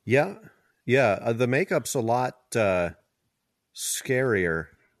 Yeah. Yeah. The makeup's a lot scarier,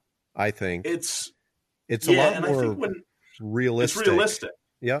 I think. It's a lot more realistic. It's realistic.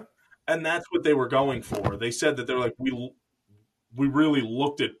 Yeah. And that's what they were going for. They said that they're like, we really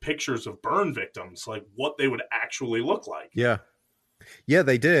looked at pictures of burn victims, like what they would actually look like. Yeah. Yeah,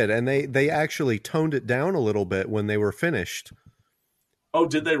 they did. And they actually toned it down a little bit when they were finished. Oh,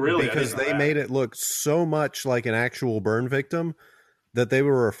 did they really? Because they made it look so much like an actual burn victim that they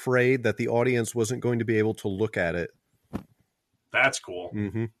were afraid that the audience wasn't going to be able to look at it. That's cool.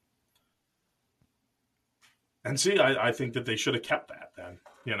 Mm-hmm. And see, I think that they should have kept that then,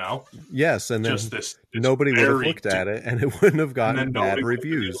 you know? Yes, and then just this nobody would have looked at it, and it wouldn't have gotten bad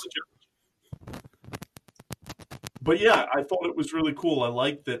reviews. But yeah, I thought it was really cool. I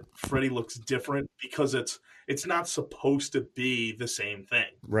like that Freddy looks different because it's not supposed to be the same thing.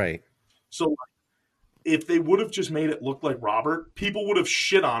 Right. So if they would have just made it look like Robert, people would have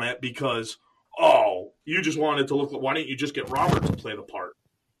shit on it because, oh, you just wanted it to look like, why didn't you just get Robert to play the part?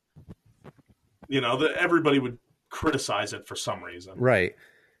 Everybody would criticize it for some reason. Right.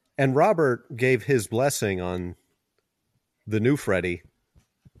 And Robert gave his blessing on the new Freddy.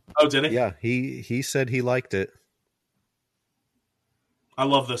 Oh, did he? Yeah, he said he liked it. I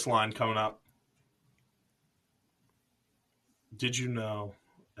love this line coming up. Did you know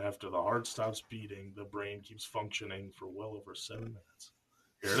after the heart stops beating, the brain keeps functioning for well over 7 minutes?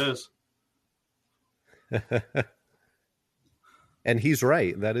 Here it is. And he's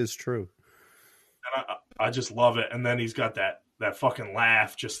right. That is true. And I just love it. And then he's got that fucking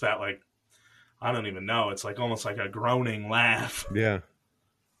laugh, just that, like, I don't even know. It's like almost like a groaning laugh. Yeah.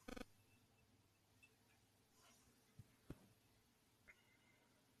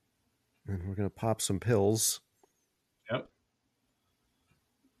 And we're going to pop some pills. Yep.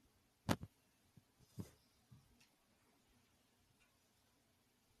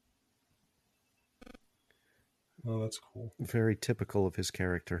 Oh, that's cool. Very typical of his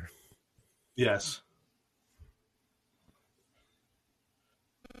character. Yes.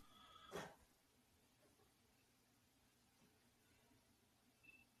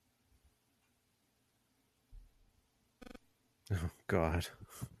 Oh, God.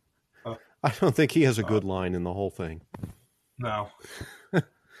 I don't think he has a good line in the whole thing. No.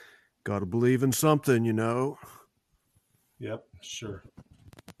 Gotta believe in something, you know. Yep, sure.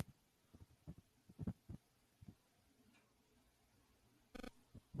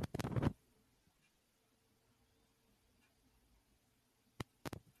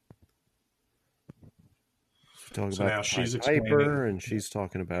 Talking about now she's Piper, and she's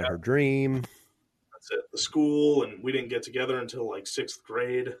talking about her dream. That's it. The school, and we didn't get together until like 6th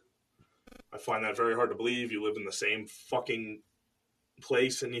grade. I find that very hard to believe. You lived in the same fucking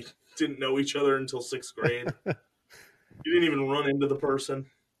place and you didn't know each other until 6th grade. You didn't even run into the person.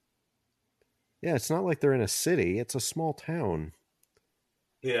 Yeah, it's not like they're in a city. It's a small town.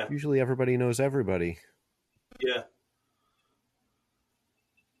 Yeah. Usually everybody knows everybody. Yeah.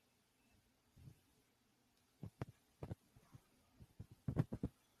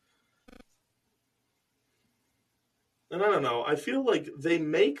 And I don't know. I feel like they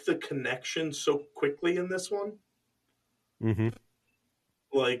make the connection so quickly in this one. Mm-hmm.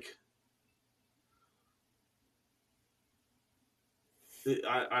 Like,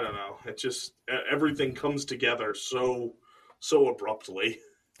 I don't know. It just, everything comes together so abruptly.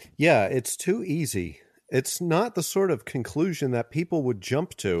 Yeah, it's too easy. It's not the sort of conclusion that people would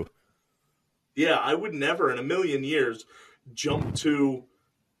jump to. Yeah, I would never in a million years jump to,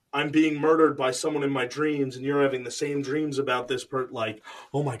 I'm being murdered by someone in my dreams and you're having the same dreams about this person. Like,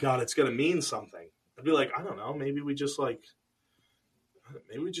 oh my God, it's going to mean something. I'd be like, I don't know. Maybe we just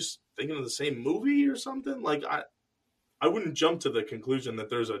thinking of the same movie or something. Like, I wouldn't jump to the conclusion that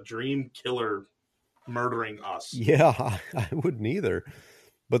there's a dream killer murdering us. Yeah, I wouldn't either.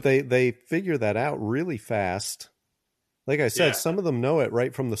 But they figure that out really fast. Like I said, some of them know it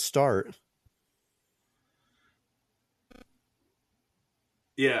right from the start.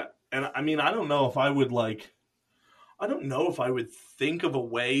 Yeah, and I mean, I don't know if I would think of a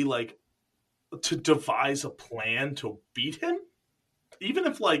way, like, to devise a plan to beat him. Even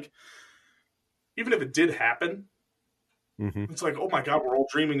if it did happen, It's like, oh my God, we're all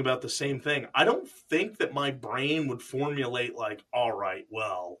dreaming about the same thing. I don't think that my brain would formulate like, all right,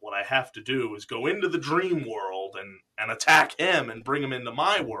 well, what I have to do is go into the dream world and attack him and bring him into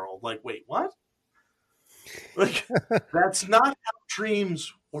my world. Like, wait, what? Like, that's not how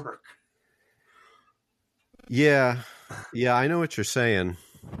dreams work. Yeah, I know what you're saying.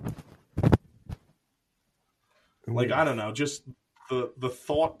 Like, I don't know, just the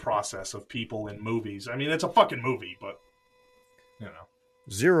thought process of people in movies. I mean, it's a fucking movie, but you know,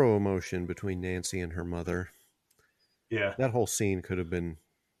 zero emotion between Nancy and her mother. Yeah, that whole scene could have been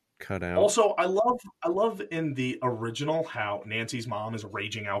cut out. Also, I love in the original how Nancy's mom is a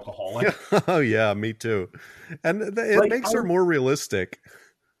raging alcoholic. Oh yeah, me too. And it makes her more realistic.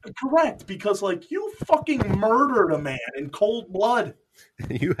 Correct, because like you fucking murdered a man in cold blood.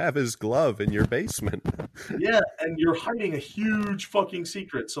 You have his glove in your basement. Yeah, and you're hiding a huge fucking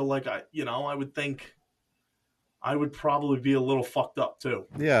secret. So like I would think I would probably be a little fucked up too.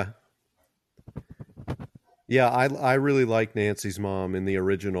 Yeah. Yeah, I really like Nancy's mom in the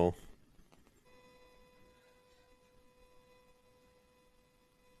original.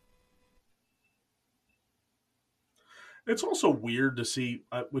 It's also weird to see,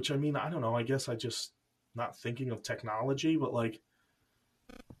 which I mean, I don't know. I guess I just not thinking of technology, but like,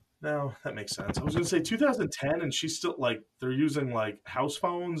 no, that makes sense. I was going to say 2010, and she's still like, they're using like house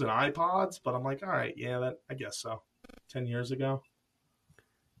phones and iPods, but I'm like, all right, yeah, that I guess so. 10 years ago,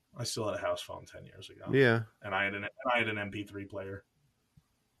 I still had a house phone 10 years ago. Yeah. And I had an MP3 player.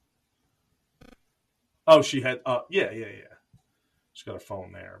 Oh, she had, yeah. She's got a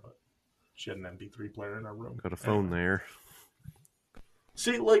phone there, but she had an MP3 player in her room. Got a phone there.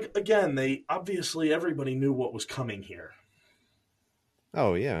 See, like, again, everybody knew what was coming here.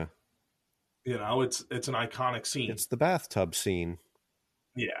 Oh, yeah. You know, it's an iconic scene. It's the bathtub scene.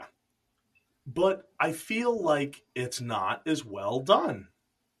 Yeah. But I feel like it's not as well done.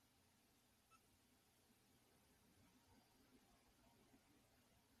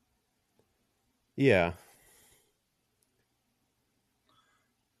 Yeah.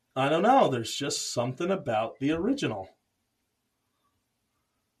 I don't know. There's just something about the original.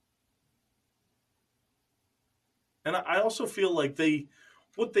 And I also feel like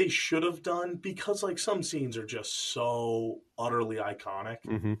what they should have done, because like some scenes are just so utterly iconic,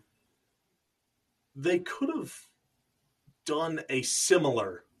 mm-hmm. They could have done a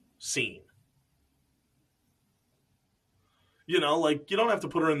similar scene. You know, like you don't have to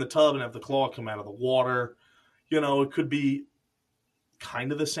put her in the tub and have the claw come out of the water. You know, it could be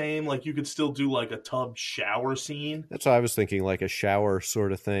kind of the same. Like you could still do like a tub shower scene. That's what I was thinking, like a shower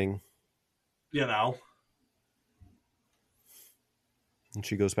sort of thing. You know. And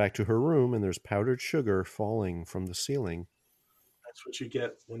she goes back to her room and there's powdered sugar falling from the ceiling. That's what you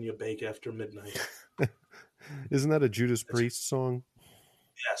get when you bake after midnight. Isn't that a Judas Priest song?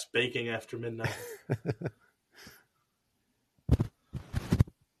 Yes, baking after midnight.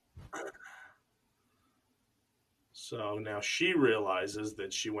 So now she realizes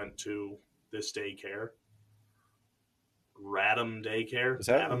that she went to this daycare. Radham Daycare. Is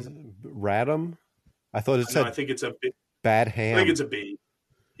that Radham? I thought it said. I think it's a B. Bad Ham. I think it's a B.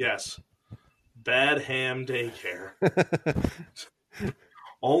 Yes. Bad Ham Daycare.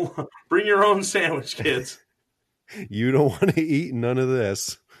 Oh, bring your own sandwich, kids. You don't want to eat none of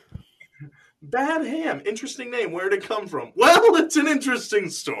this. Bad Ham. Interesting name. Where'd it come from? Well, it's an interesting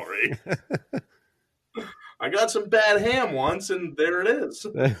story. I got some bad ham once, and there it is.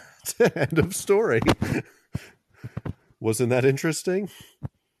 End of story. Wasn't that interesting?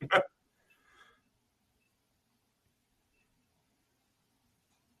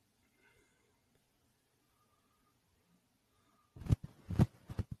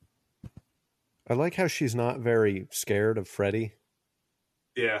 I like how she's not very scared of Freddy.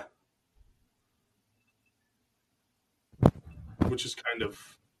 Yeah. Which is kind of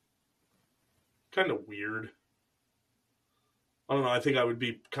weird. I don't know. I think I would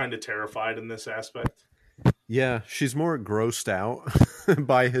be kind of terrified in this aspect. Yeah, she's more grossed out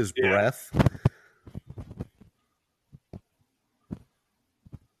by his breath.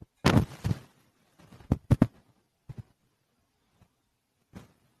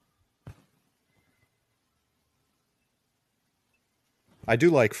 I do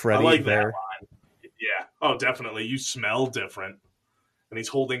like Freddy there. Yeah. Oh, definitely. You smell different. And he's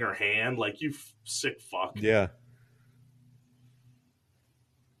holding her hand like, you sick fuck. Yeah.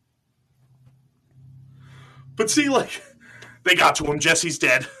 But see, like, they got to him. Jesse's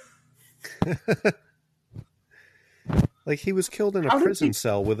dead. Like, he was killed in a prison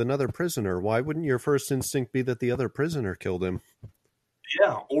cell with another prisoner. Why wouldn't your first instinct be that the other prisoner killed him?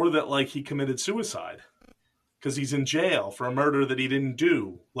 Yeah, or that, like, he committed suicide. Because he's in jail for a murder that he didn't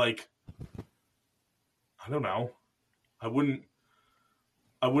do. Like, I don't know. I wouldn't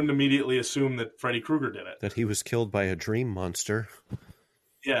immediately assume that Freddy Krueger did it. That he was killed by a dream monster.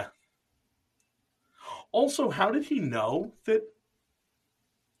 Yeah. Also, how did he know that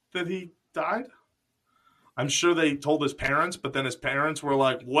he died? I'm sure they told his parents, but then his parents were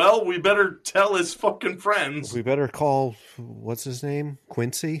like, well, we better tell his fucking friends. We better call, what's his name?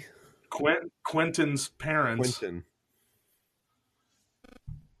 Quincy? Quentin's parents. Quentin.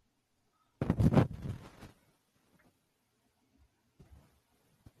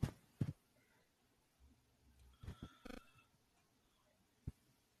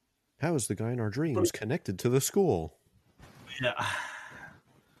 How is the guy in our dreams connected to the school? Yeah.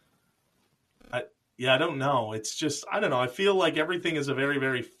 I don't know. It's just, I don't know. I feel like everything is a very,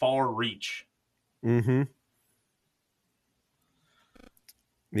 very far reach. Mm-hmm.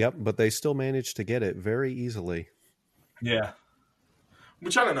 Yep, but they still managed to get it very easily. Yeah.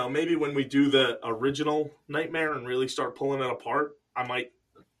 Which, I don't know, maybe when we do the original Nightmare and really start pulling it apart, I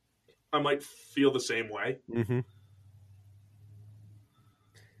might feel the same way. Mm-hmm.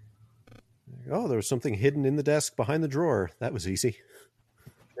 Oh, there was something hidden in the desk behind the drawer. That was easy.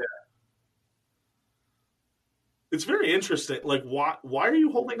 It's very interesting. Like, why are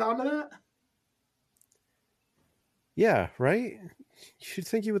you holding on to that? Yeah, right? You'd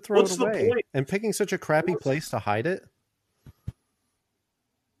think you would throw it away. The point? And picking such a crappy place to hide it?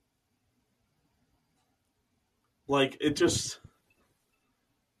 Like, it just...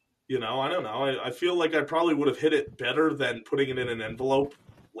 I don't know. I feel like I probably would have hit it better than putting it in an envelope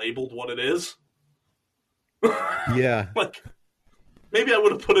labeled what it is. Yeah. Like, maybe I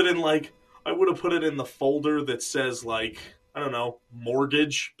would have put it in, like... I would have put it in the folder that says, like, I don't know,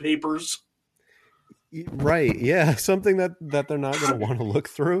 mortgage papers. Right, yeah. Something that they're not going to want to look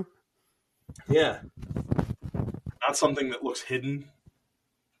through. Yeah. Not something that looks hidden.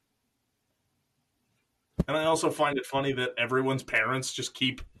 And I also find it funny that everyone's parents just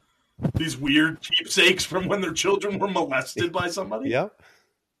keep these weird keepsakes from when their children were molested by somebody. Yep.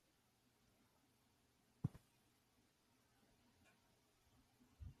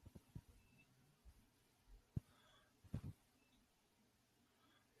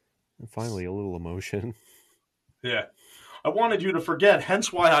 And finally, a little emotion. Yeah. I wanted you to forget,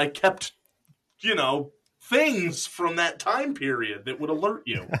 hence why I kept, things from that time period that would alert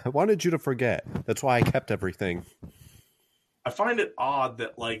you. I wanted you to forget. That's why I kept everything. I find it odd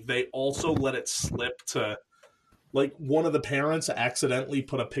that, like, they also let it slip to, like, one of the parents accidentally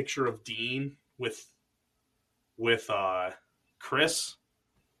put a picture of Dean with Chris.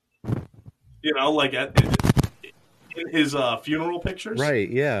 Like in his funeral pictures. Right,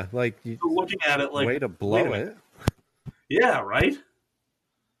 yeah. Like, looking at it like... Way to blow it. Yeah, right?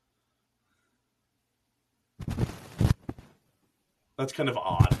 That's kind of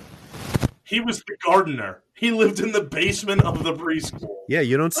odd. He was the gardener. He lived in the basement of the preschool. Yeah,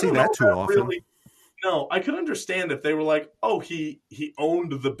 you don't see that too often. No, I could understand if they were like, oh, he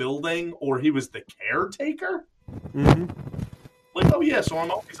owned the building or he was the caretaker. Mm-hmm. Like, oh, yeah, so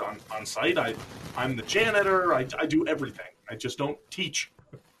I'm always on site. I'm the janitor. I do everything. I just don't teach.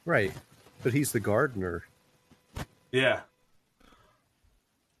 Right. But he's the gardener. Yeah.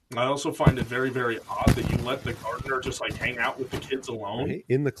 I also find it very, very odd that you let the gardener just, like, hang out with the kids alone. Right?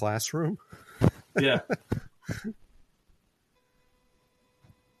 In the classroom? Yeah.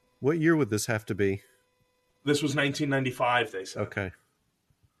 What year would this have to be? This was 1995, they said. Okay.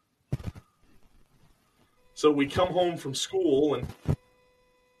 So we come home from school,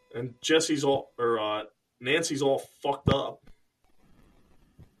 and Nancy's all fucked up.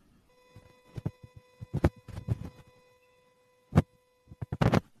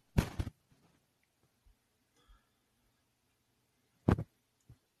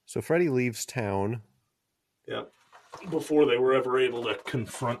 So Freddy leaves town. Yeah. Before they were ever able to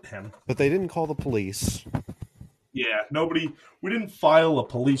confront him. But they didn't call the police. Yeah, we didn't file a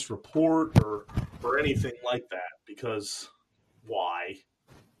police report or anything like that, because why?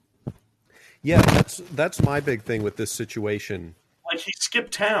 Yeah, that's my big thing with this situation. Like, he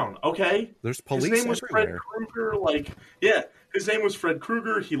skipped town, okay? There's police everywhere. His name was everywhere. Fred Krueger, his name was Fred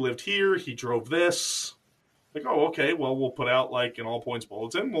Krueger, he lived here, he drove this. Like, oh, okay, well, we'll put out, like, an all-points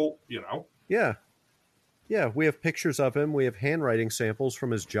bulletin, Yeah. Yeah, we have pictures of him, we have handwriting samples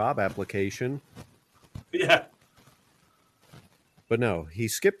from his job application. Yeah. But no, he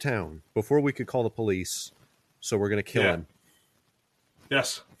skipped town before we could call the police, so we're going to kill him.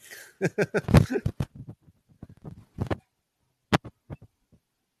 Yes.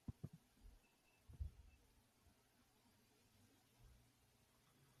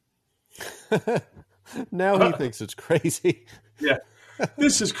 Now he thinks it's crazy. Yeah.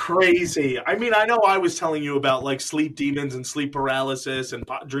 This is crazy. I mean, I know I was telling you about, like, sleep demons and sleep paralysis and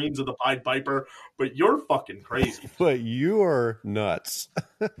dreams of the Pied Piper, but you're fucking crazy. But you are nuts.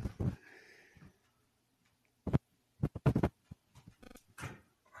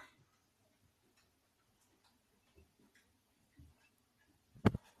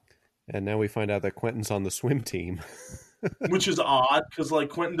 And now we find out that Quentin's on the swim team. Which is odd, because, like,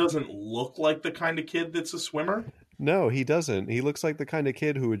 Quentin doesn't look like the kind of kid that's a swimmer. No, he doesn't. He looks like the kind of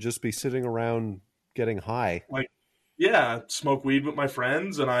kid who would just be sitting around getting high. Like, yeah, smoke weed with my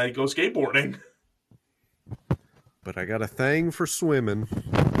friends and I go skateboarding. But I got a thing for swimming.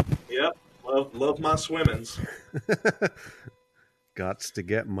 Yep, love my swimmings. Gots to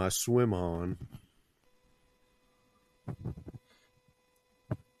get my swim on.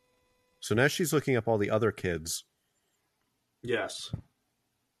 So now she's looking up all the other kids. Yes.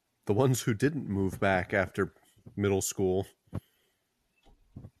 The ones who didn't move back after middle school.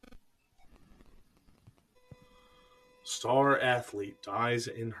 Star athlete dies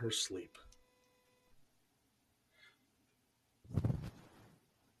in her sleep.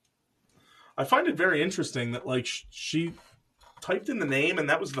 I find it very interesting that, like, she typed in the name and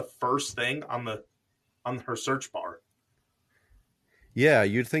that was the first thing on the on her search bar. Yeah,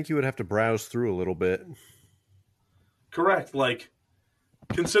 you'd think you would have to browse through a little bit. Correct. Like,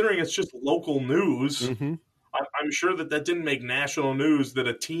 considering it's just local news, I'm sure that didn't make national news that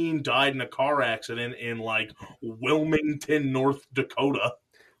a teen died in a car accident in, like, Wilmington, North Dakota.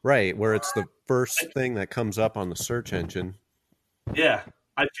 Right, where it's the first thing that comes up on the search engine. Yeah.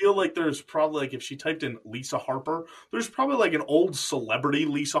 I feel like there's probably, like, if she typed in Lisa Harper, there's probably, like, an old celebrity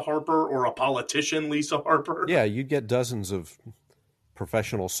Lisa Harper or a politician Lisa Harper. Yeah, you'd get dozens of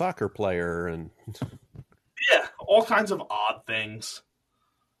professional soccer player and... Yeah, all kinds of odd things.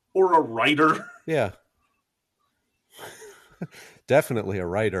 Or a writer. Yeah. Definitely a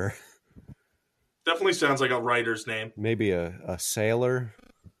writer. Definitely sounds like a writer's name. Maybe a sailor.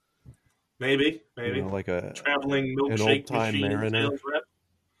 Maybe. You know, like a traveling milkshake machine sales rep.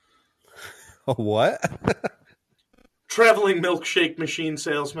 A what? Traveling milkshake machine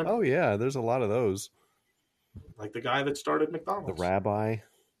salesman. Oh yeah, there's a lot of those. Like the guy that started McDonald's. The rabbi.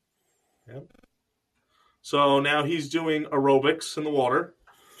 Yep. So now he's doing aerobics in the water.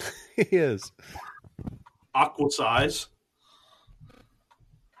 He is. Aqua size.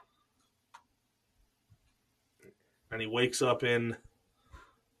 And he wakes up in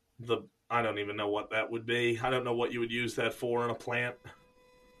I don't even know what that would be. I don't know what you would use that for in a plant.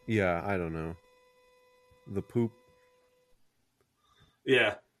 Yeah, I don't know. The poop.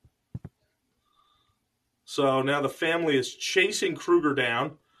 Yeah. So now the family is chasing Kruger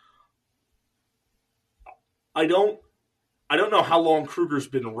down. I don't know how long Kruger's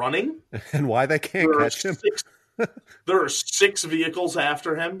been running. And why they can't catch him. There are 6 vehicles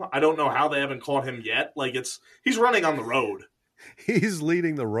after him. I don't know how they haven't caught him yet. Like, he's running on the road. He's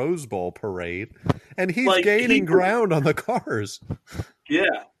leading the Rose Bowl parade, and he's gaining ground on the cars.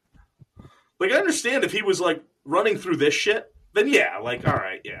 Yeah. Like, I understand if he was, like, running through this shit, then yeah, like, all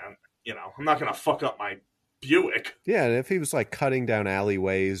right, yeah, you know, I'm not going to fuck up my Buick. Yeah, and if he was, like, cutting down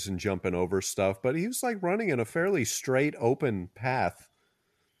alleyways and jumping over stuff, but he was, like, running in a fairly straight, open path.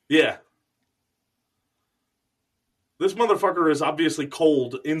 Yeah. This motherfucker is obviously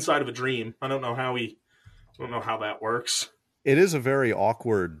cold inside of a dream. I don't know how that works. It is a very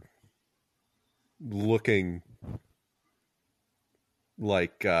awkward looking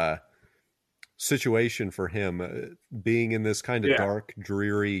like situation for him, being in this kind of dark,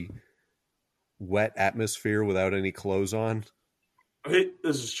 dreary, wet atmosphere without any clothes on. This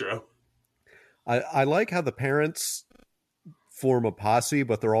is true. I like how the parents form a posse,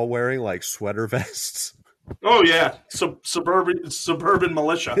 but they're all wearing like sweater vests. Oh yeah, suburban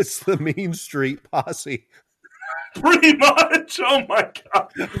militia. It's the Mean Street Posse. Pretty much. Oh my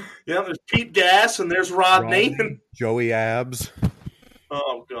god. Yeah, there's Pete Gas and there's Rodney and Joey Abs.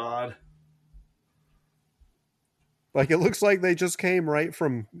 Oh god. Like, it looks like they just came right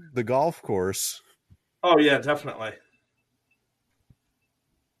from the golf course. Oh yeah, definitely.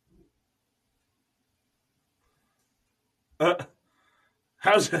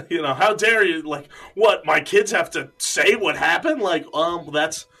 How dare you? Like, what? My kids have to say what happened? Like,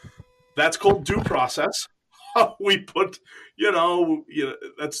 that's called due process. We put,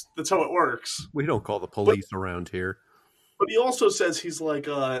 that's how it works. We don't call the police around here. But he also says he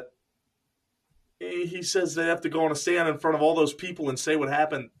says they have to go on a stand in front of all those people and say what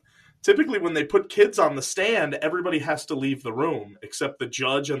happened. Typically, when they put kids on the stand, everybody has to leave the room except the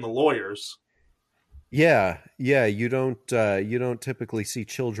judge and the lawyers. Yeah, you don't typically see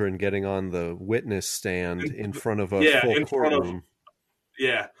children getting on the witness stand in front of a full courtroom.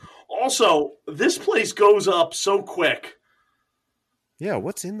 Yeah. Also, this place goes up so quick. Yeah,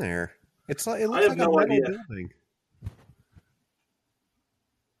 what's in there? It looks like a metal building.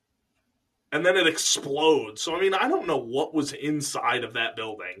 And then it explodes. So, I mean, I don't know what was inside of that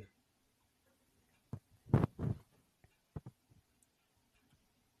building.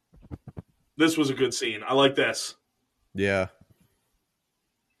 This was a good scene. I like this. Yeah.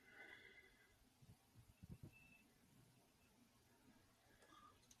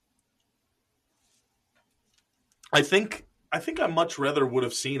 I think I much rather would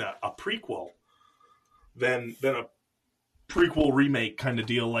have seen a prequel than a prequel remake kind of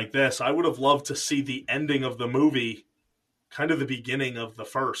deal like this. I would have loved to see the ending of the movie, kind of the beginning of the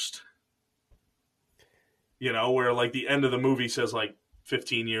first. Where like the end of the movie says like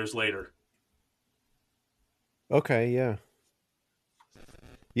 15 years later. Okay, yeah.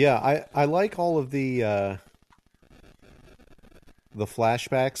 Yeah, I like all of the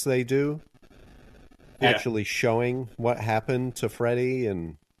flashbacks they do. Yeah. Actually showing what happened to Freddy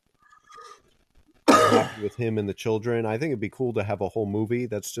and with him and the children. I think it'd be cool to have a whole movie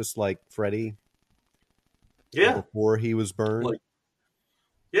that's just like Freddy. Yeah. Before he was burned.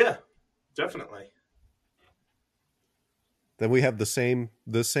 Yeah, definitely. Then we have the same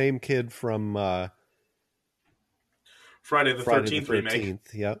kid from Friday the 13th remake.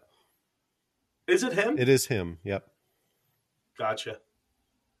 Yep. Is it him? It is him. Yep. Gotcha.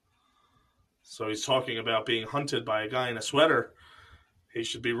 So he's talking about being hunted by a guy in a sweater. He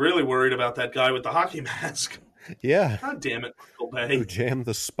should be really worried about that guy with the hockey mask. Yeah. God damn it, Michael Bay. Who jammed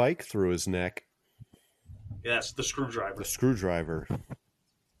the spike through his neck. Yes, the screwdriver. The screwdriver.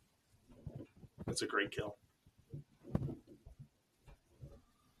 That's a great kill.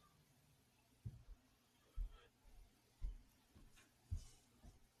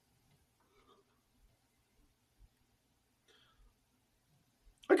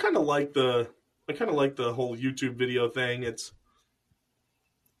 I kind of like the whole YouTube video thing. It's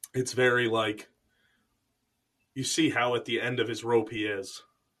very like, you see how at the end of his rope he is.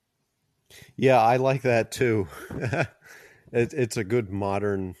 Yeah, I like that too. It's a good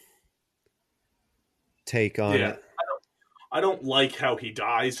modern take on it. I don't like how he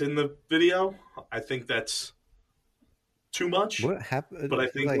dies in the video. I think that's too much. What happened? But I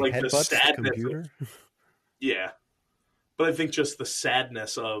think like the sadness. Yeah. But I think just the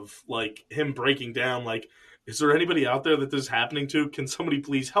sadness of like him breaking down, like, is there anybody out there that this is happening to? Can somebody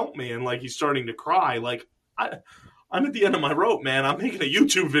please help me? And like he's starting to cry. Like I'm at the end of my rope, man. I'm making a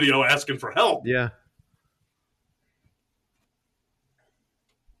YouTube video asking for help. Yeah.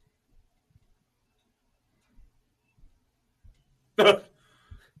 Did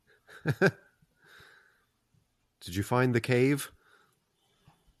you find the cave?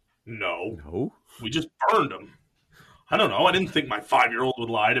 No. No? We just burned him. I don't know. I didn't think my 5-year-old would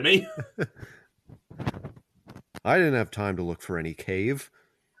lie to me. I didn't have time to look for any cave.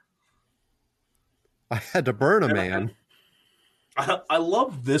 I had to burn a man. I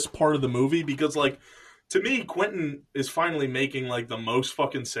love this part of the movie because, like, to me, Quentin is finally making, like, the most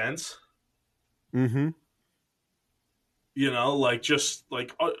fucking sense. Mm-hmm. You know, like, just,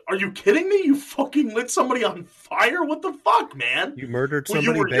 like, are you kidding me? You fucking lit somebody on fire? What the fuck, man? You murdered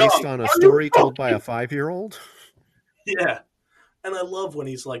somebody based on a story told by a 5-year-old? Yeah. And I love when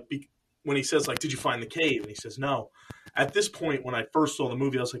he's like, when he says, like, did you find the cave? And he says, no. At this point, when I first saw the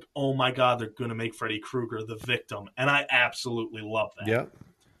movie, I was like, oh my God, they're going to make Freddy Krueger the victim. And I absolutely love that. Yeah.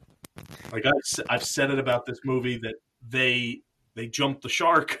 Like, I've said it about this movie that they jumped the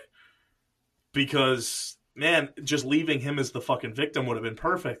shark because, man, just leaving him as the fucking victim would have been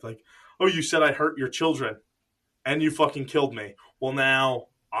perfect. Like, oh, you said I hurt your children and you fucking killed me. Well, now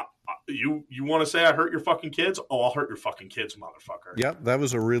you want to say I hurt your fucking kids? Oh, I'll hurt your fucking kids, motherfucker. Yep, that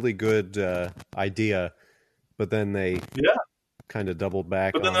was a really good idea. But then they kind of doubled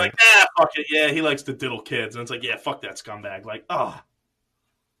back. But then they're like, fuck it. Yeah, he likes to diddle kids. And it's like, yeah, fuck that scumbag. Like,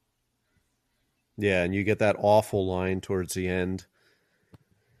 Yeah, and you get that awful line towards the end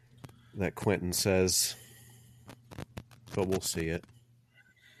that Quentin says, but we'll see it.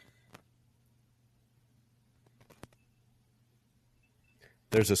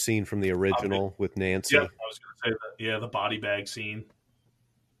 There's a scene from the original with Nancy. Yeah, I was going to say that. Yeah, the body bag scene.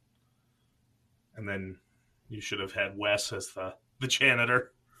 And then you should have had Wes as the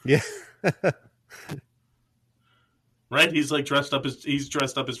janitor. Yeah. Right? He's like dressed up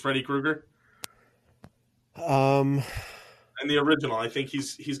as Freddy Krueger. In the original, I think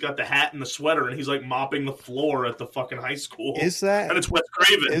he's got the hat and the sweater and he's like mopping the floor at the fucking high school. Is that? And it's Wes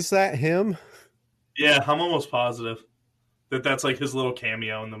Craven. Is that him? Yeah, I'm almost positive that's like his little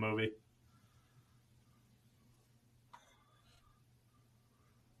cameo in the movie.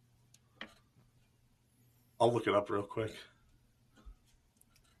 I'll look it up real quick.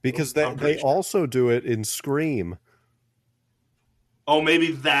 Because they also do it in Scream. Oh,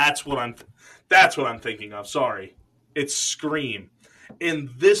 maybe that's what I'm thinking of. Sorry. It's Scream. In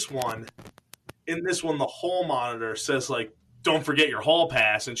this one, the hall monitor says, like, don't forget your hall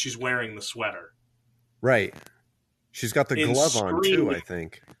pass, and she's wearing the sweater. Right. She's got the glove on, too, I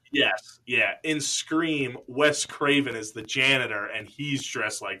think. Yes. Yeah. In Scream, Wes Craven is the janitor, and he's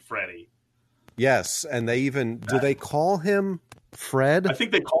dressed like Freddy. Yes, and they even... Do they call him Fred? I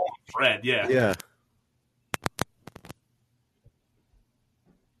think they call him Fred, yeah. Yeah.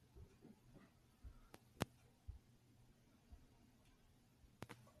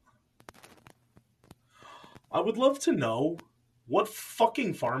 I would love to know what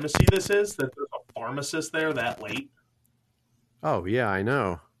fucking pharmacy this is, that there's a pharmacist there that late. Oh, yeah, I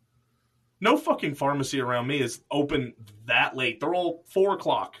know. No fucking pharmacy around me is open that late. They're all 4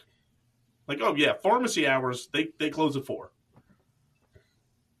 o'clock. Like, oh, yeah, pharmacy hours, they close at 4.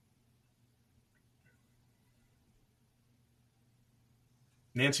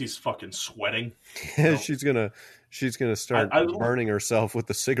 Nancy's fucking sweating. Yeah, she's gonna start burning herself with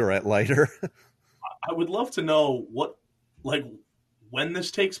the cigarette lighter. I would love to know what like when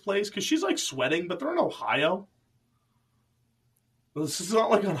this takes place? Because she's like sweating, but they're in Ohio. This is not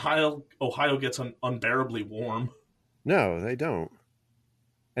like Ohio gets unbearably warm. No, they don't.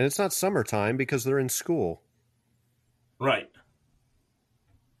 And it's not summertime because they're in school. Right.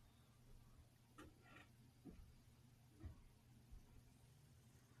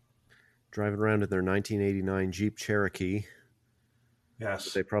 Driving around in their 1989 Jeep Cherokee.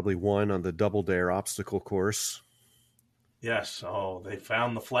 Yes. They probably won on the Double Dare obstacle course. Yes. Oh, they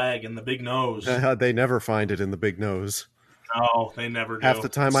found the flag in the big nose. They never find it in the big nose. No, they never do. Half the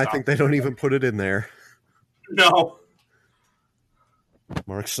time, I think they don't even put it in there. No.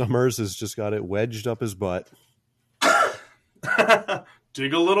 Mark Summers has just got it wedged up his butt.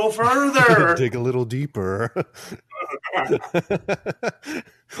 Dig a little further. Dig a little deeper.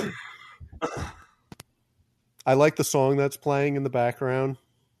 I like the song that's playing in the background.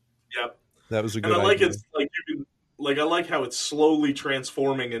 Yep. That was a good And I like idea. it's like you can I like how it's slowly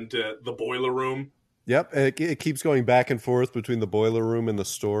transforming into the boiler room. Yep, it keeps going back and forth between the boiler room and the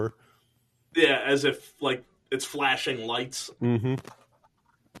store. Yeah, as if like it's flashing lights. Mm-hmm.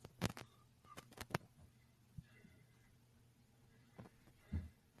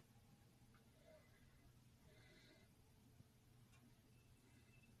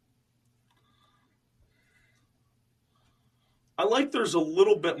 I like there's a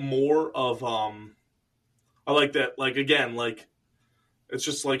little bit more of I like that, like again, like it's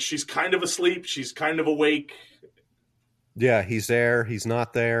just like she's kind of asleep, she's kind of awake. Yeah, he's there, he's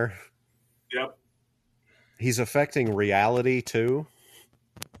not there. Yep. He's affecting reality too.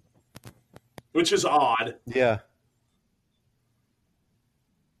 Which is odd. Yeah.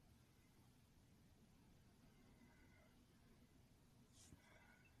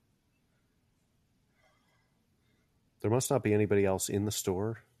 There must not be anybody else in the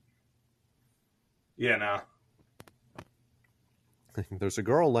store. Yeah, no. There's a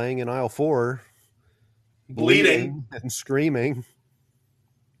girl laying in aisle 4. Bleeding and screaming.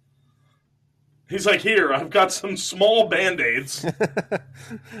 He's like, here, I've got some small Band-Aids.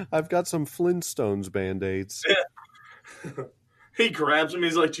 I've got some Flintstones Band-Aids. Yeah. He grabs him.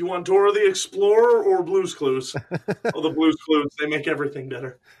 He's like, do you want Dora the Explorer or Blue's Clues? Oh, the Blue's Clues. They make everything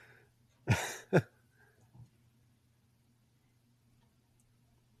better.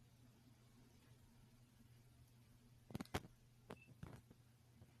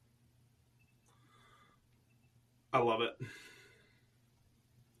 I love it.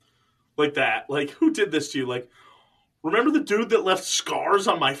 Like that. Like, who did this to you? Like, remember the dude that left scars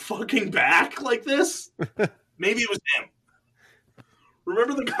on my fucking back like this? Maybe it was him.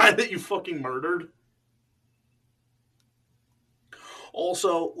 Remember the guy that you fucking murdered?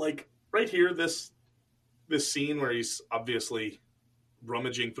 Also, like, right here, this scene where he's obviously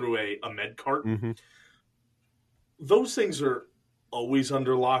rummaging through a med cart. Mm-hmm. Those things are always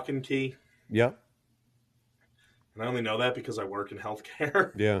under lock and key. Yep. And I only know that because I work in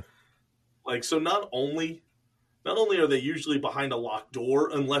healthcare. Yeah. Like, so not only are they usually behind a locked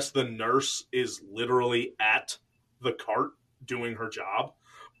door, unless the nurse is literally at the cart doing her job,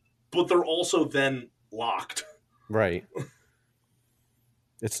 but they're also then locked. Right.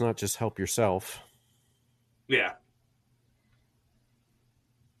 It's not just help yourself. Yeah.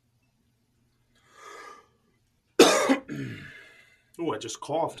 Oh, I just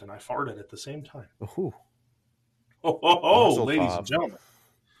coughed and I farted at the same time. Ooh. Oh, ladies and gentlemen.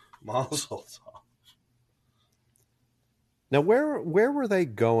 Mazel tov. Now, where were they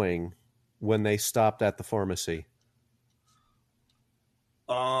going when they stopped at the pharmacy?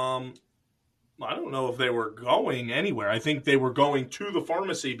 I don't know if they were going anywhere. I think they were going to the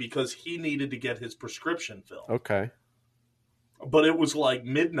pharmacy because he needed to get his prescription filled. Okay. But it was like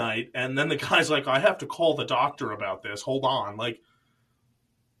midnight, and then the guy's like, I have to call the doctor about this. Hold on. Like,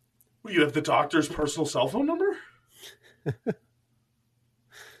 what, you have the doctor's personal cell phone number?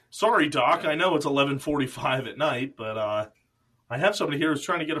 Sorry, Doc. I know it's 11:45 at night, but I have somebody here who's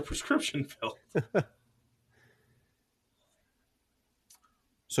trying to get a prescription filled.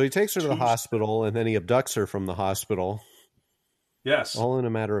 So he takes her to the hospital, and then he abducts her from the hospital. Yes. All in a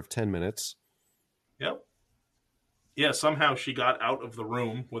matter of 10 minutes. Yep. Yeah, somehow she got out of the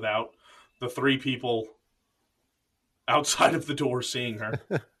room without the 3 people outside of the door seeing her.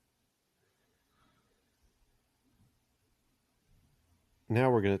 Now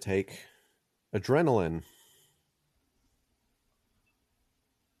we're going to take adrenaline.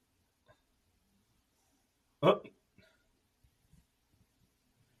 Oh.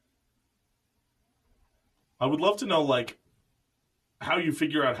 I would love to know, like, how you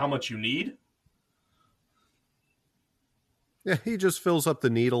figure out how much you need. Yeah, he just fills up the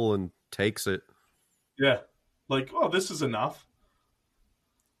needle and takes it. Yeah. Like, oh, this is enough.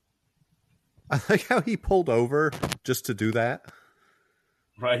 I like how he pulled over just to do that.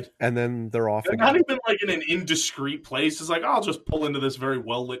 Right. And then they're off They're again. not even like in an indiscreet place. It's like, I'll just pull into this very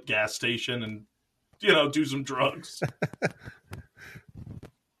well-lit gas station and, do some drugs.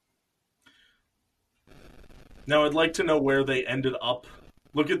 Now, I'd like to know where they ended up.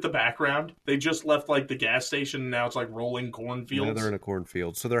 Look at the background. They just left like the gas station, and now it's like rolling cornfields. Yeah, they're in a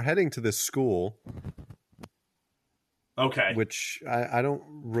cornfield. So they're heading to this school. Okay. Which I don't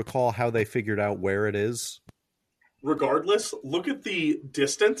recall how they figured out where it is. Regardless, look at the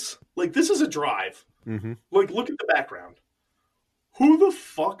distance. Like, this is a drive. Mm-hmm. Like, look at the background. Who the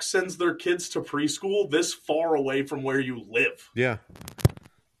fuck sends their kids to preschool this far away from where you live? Yeah.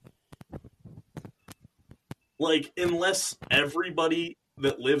 Like, unless everybody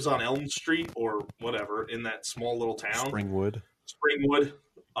that lives on Elm Street or whatever in that small little town, Springwood,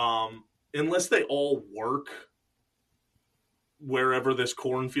 unless they all work wherever this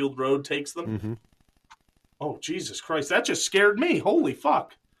cornfield road takes them. Mm-hmm. Oh, Jesus Christ. That just scared me. Holy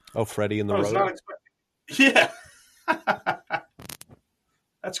fuck. Oh, Freddy in the road? Not yeah.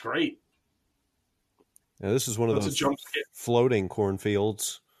 That's great. Yeah, this is one of those floating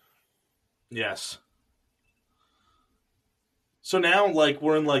cornfields. Yes. So now, like,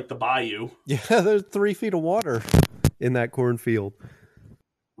 we're in, like, the bayou. Yeah, there's 3 feet of water in that cornfield.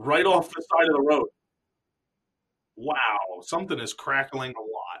 Right off the side of the road. Wow, something is crackling a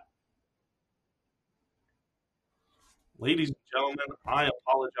lot. Ladies and gentlemen, I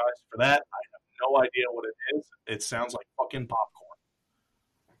apologize for that. I have no idea what it is. It sounds like fucking popcorn.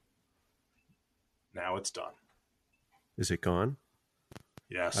 Now it's done. Is it gone?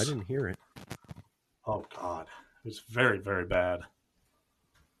 Yes. I didn't hear it. Oh, God. It was very, very bad.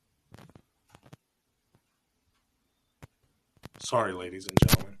 Sorry, ladies and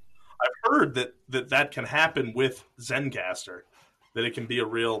gentlemen. I've heard that can happen with Zencastr. That it can be a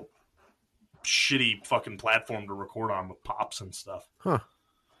real shitty fucking platform to record on with pops and stuff. Huh.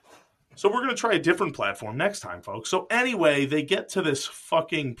 So we're going to try a different platform next time, folks. So anyway, they get to this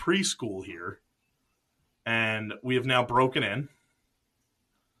fucking preschool here. And we have now broken in.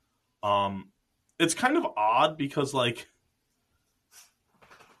 It's kind of odd because, like,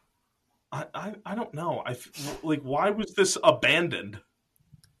 I don't know. Like, why was this abandoned?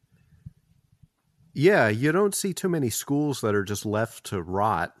 Yeah, you don't see too many schools that are just left to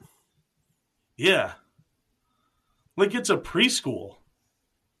rot. Yeah. Like, it's a preschool.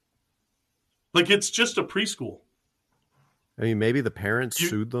 Like, it's just a preschool. I mean, maybe the parents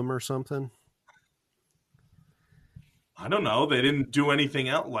sued them or something. I don't know. They didn't do anything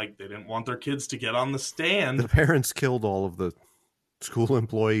else. Like, they didn't want their kids to get on the stand. The parents killed all of the school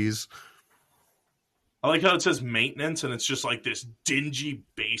employees. I like how it says maintenance, and it's just like this dingy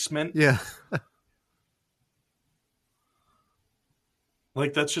basement. Yeah.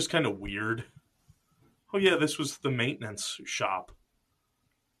 Like, that's just kind of weird. Oh, yeah, this was the maintenance shop.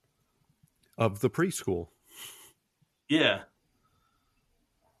 Of the preschool. Yeah.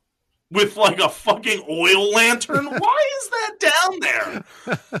 With, like, a fucking oil lantern? Why is that down there?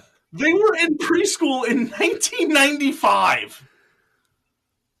 They were in preschool in 1995.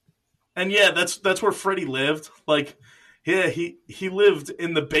 And, yeah, that's where Freddy lived. Like, yeah, he lived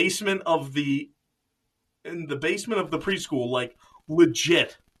in the basement of the preschool, like,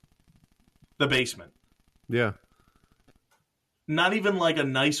 legit. The basement. Yeah. Not even, like, a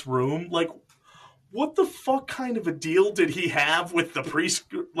nice room. Like, what the fuck kind of a deal did he have with the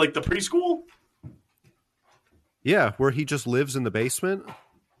preschool? Yeah, where he just lives in the basement.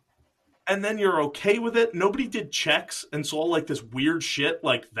 And then you're okay with it? Nobody did checks and saw, like, this weird shit,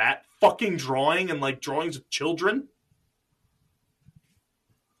 like that fucking drawing and, like, drawings of children?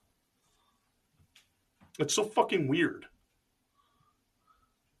 It's so fucking weird.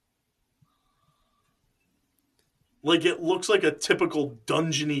 Like, it looks like a typical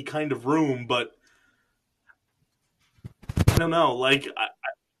dungeony kind of room, but I don't know. Like,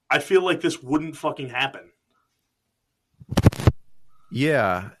 I feel like this wouldn't fucking happen.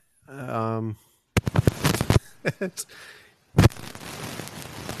 Yeah. It's tough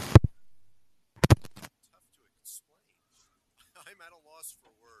to explain. I'm at a loss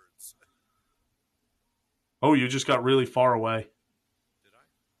for words. Oh, you just got really far away. Did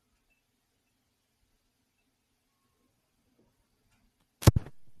I?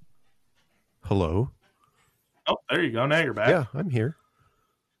 Hello? Oh, there you go. Now you're back. Yeah, I'm here.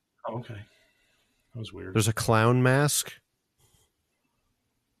 Oh, okay. That was weird. There's a clown mask.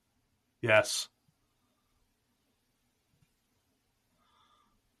 Yes.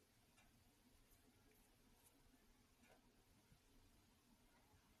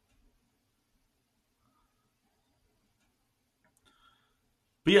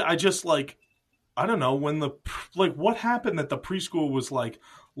 But yeah, I just like, I don't know when what happened that the preschool was like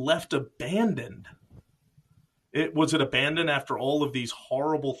left abandoned. Was it abandoned after all of these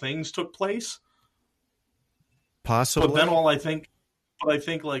horrible things took place? Possibly. But then I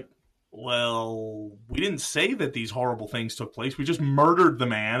think like, well, we didn't say that these horrible things took place. We just murdered the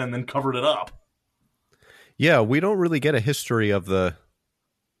man and then covered it up. Yeah, we don't really get a history of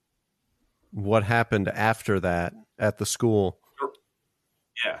what happened after that at the school.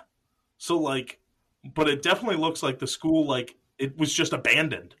 Yeah. So like, but it definitely looks like the school, like it was just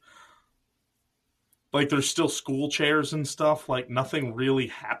abandoned. Like there's still school chairs and stuff. Like nothing really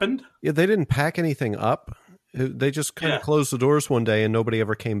happened. Yeah, they didn't pack anything up. They just kind of closed the doors one day and nobody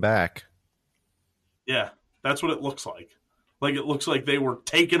ever came back. Yeah, that's what it looks like. Like it looks like they were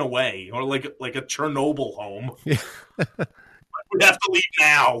taken away, or like a Chernobyl home. Yeah. We have to leave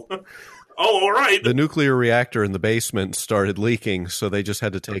now. Oh, all right. The nuclear reactor in the basement started leaking, so they just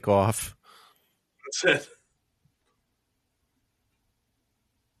had to take off. That's it.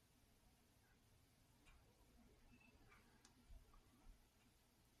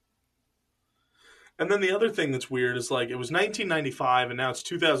 And then the other thing that's weird is like it was 1995 and now it's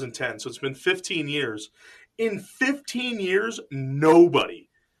 2010, so it's been 15 years. In 15 years, nobody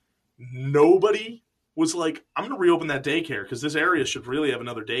was like, I'm going to reopen that daycare because this area should really have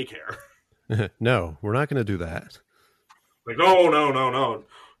another daycare. No, we're not going to do that. Like, no.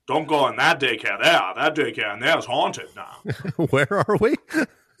 Don't go in that daycare there. That daycare in there is haunted now. Where are we?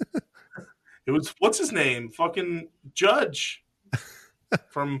 It was, what's his name? Fucking Judge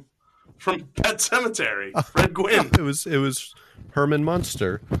from Pet Sematary. Fred Gwynn. It was Herman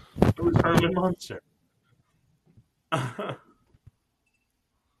Munster. It was Herman Munster.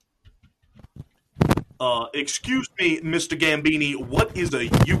 Excuse me, Mr. Gambini, what is a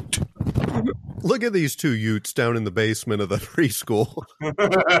ute? Look at these two utes down in the basement of the preschool.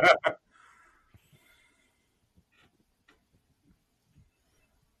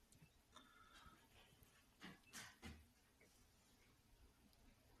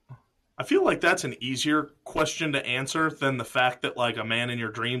 I feel like that's an easier question to answer than the fact that like a man in your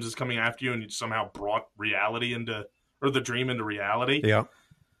dreams is coming after you and you somehow brought reality into, or the dream into reality. Yeah.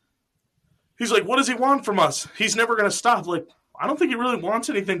 He's like, what does he want from us? He's never going to stop. Like, I don't think he really wants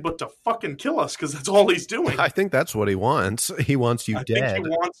anything but to fucking kill us because that's all he's doing. I think that's what he wants. He wants you dead. Think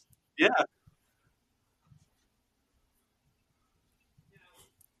he wants, yeah.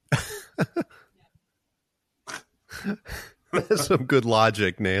 That's some good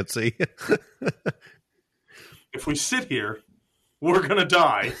logic, Nancy. If we sit here, we're going to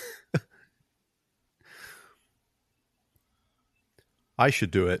die. I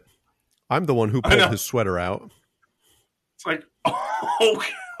should do it. I'm the one who pulled his sweater out. It's like, oh,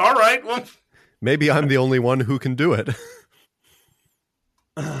 okay. All right. Well, maybe I'm the only one who can do it.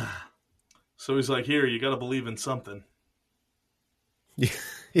 So he's like, here, you got to believe in something.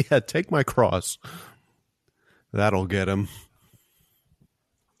 Yeah, take my cross. That'll get him.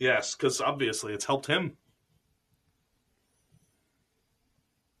 Yes, because obviously it's helped him.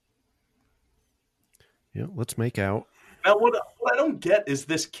 Yeah, let's make out. Now, what I don't get is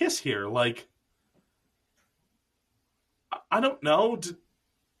this kiss here. Like, I don't know.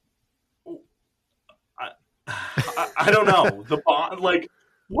 I don't know. The bond, like,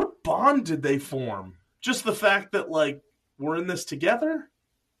 what bond did they form? Just the fact that, like, we're in this together?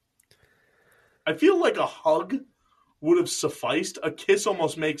 I feel like a hug would have sufficed. A kiss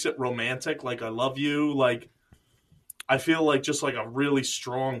almost makes it romantic, like, I love you. Like, I feel like just like a really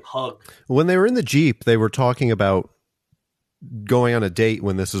strong hug. When they were in the Jeep, they were talking about going on a date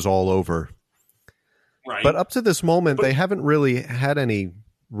when this is all over. Right. But up to this moment, they haven't really had any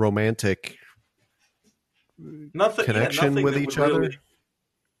romantic connection with each other. Really...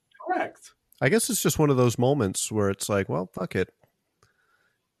 Correct. I guess it's just one of those moments where it's like, well, fuck it.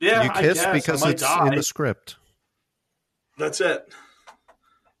 Yeah, you kiss because it's in the script. That's it.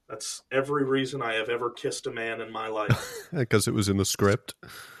 That's every reason I have ever kissed a man in my life. Because it was in the script.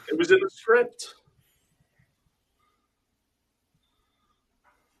 It was in the script.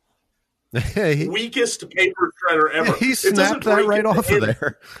 Hey, weakest paper shredder ever. He snapped that right off of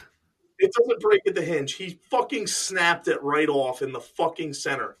there. It doesn't break at the hinge. He fucking snapped it right off in the fucking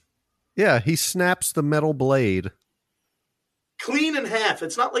center. Yeah, he snaps the metal blade. Clean in half.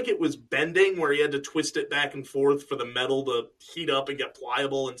 It's not like it was bending where he had to twist it back and forth for the metal to heat up and get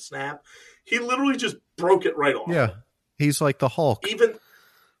pliable and snap. He literally just broke it right off. Yeah, he's like the Hulk.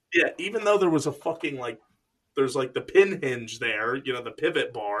 Even though there was a fucking like, there's like the pin hinge there, you know, the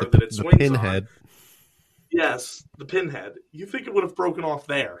pivot bar that it swings pinhead. On. Yes, the pinhead. You think it would have broken off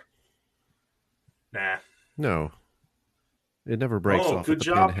there? Nah. No. It never breaks off. Good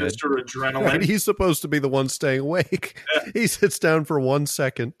job, Mr. Adrenaline. Right? He's supposed to be the one staying awake. Yeah. He sits down for 1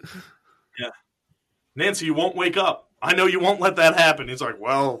 second. Yeah. Nancy, you won't wake up. I know you won't let that happen. He's like,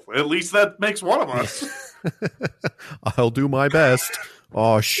 well, at least that makes one of us. I'll do my best.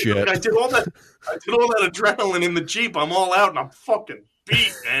 Oh, shit. I did all that adrenaline in the Jeep. I'm all out and I'm fucking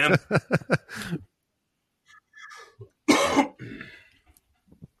beat, man.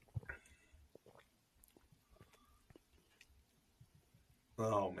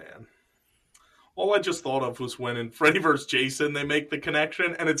 Oh, man. All I just thought of was when in Freddy vs. Jason, they make the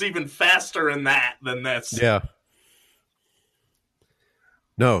connection, and it's even faster in that than this. Yeah.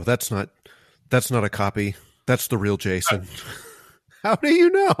 No, that's not a copy. That's the real Jason. How do you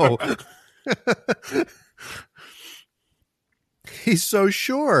know? He's so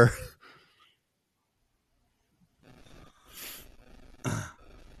sure.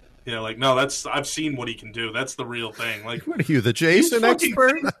 Yeah, like, no, I've seen what he can do. That's the real thing. Like, what are you, the Jason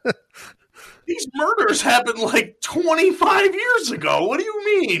expert? These murders happened like 25 years ago. What do you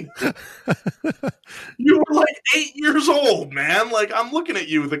mean? You were like 8 years old, man. Like, I'm looking at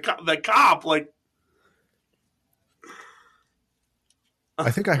you, the cop, like.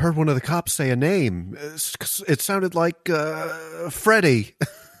 I think I heard one of the cops say a name. It sounded like Freddy.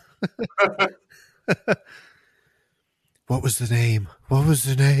 What was the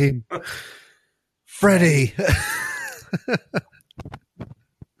name? Freddy.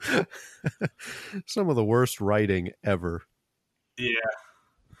 Some of the worst writing ever. Yeah.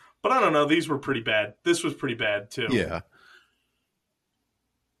 But I don't know. These were pretty bad. This was pretty bad, too. Yeah.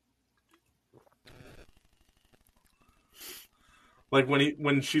 Like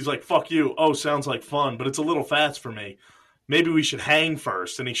when she's like, fuck you. Oh, sounds like fun, but it's a little fast for me. Maybe we should hang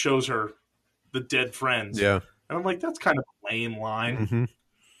first. And he shows her the dead friends. Yeah. And I'm like, that's kind of a lame line. Mm-hmm.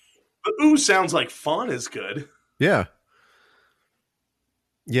 But ooh, sounds like fun is good. Yeah.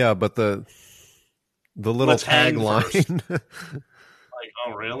 Yeah, but the little tagline. Like,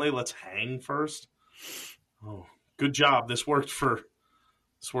 oh, really? Let's hang first? Oh, good job. This worked for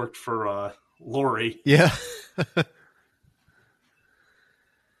Lori. Yeah.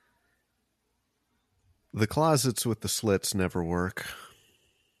 The closets with the slits never work.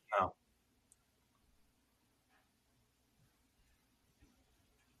 No.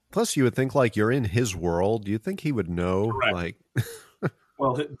 Plus, you would think, like, you're in his world. You think he would know, correct. Like...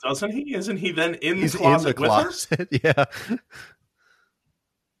 Well, doesn't he? Isn't he then in the closet with her? Yeah.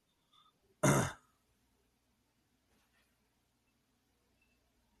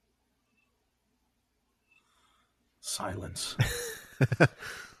 Silence.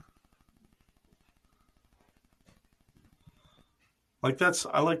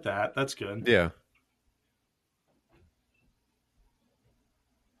 I like that. That's good. Yeah.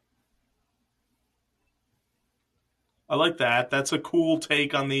 I like that. That's a cool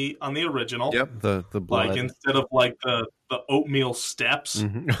take on the original. Yep, the blood. Like, instead of like the oatmeal steps,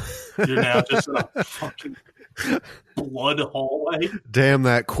 mm-hmm. You're now just in a fucking blood hallway. Damn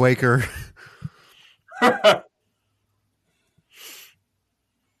that Quaker. I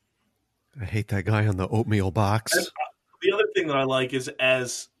hate that guy on the oatmeal box. And the other thing that I like is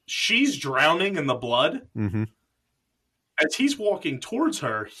as she's drowning in the blood, mm-hmm. as he's walking towards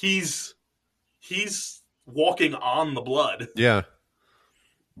her, he's walking on the blood. Yeah.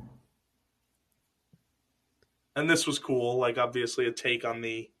 And this was cool. Like, obviously a take on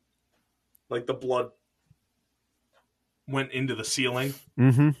the blood went into the ceiling.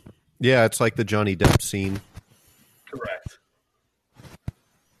 Mm-hmm. Yeah, it's like the Johnny Depp scene. Correct.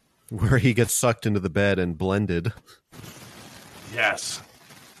 Where he gets sucked into the bed and blended. Yes.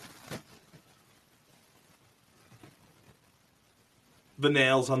 The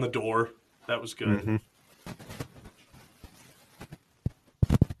nails on the door. That was good. Mm-hmm.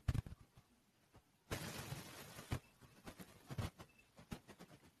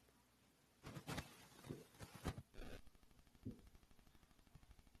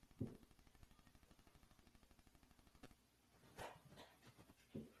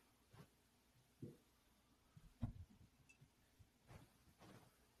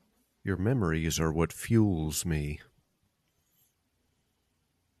 Your memories are what fuels me.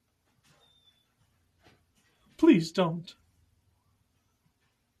 Please don't.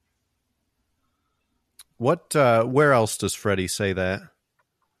 What? Where else does Freddy say that?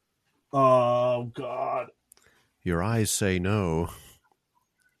 Oh, God. Your eyes say no.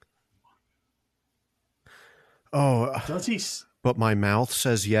 Oh. Does he? But my mouth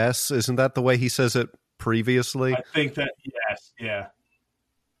says yes. Isn't that the way he says it previously? I think that, yes, yeah.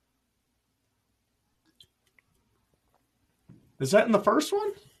 Is that in the first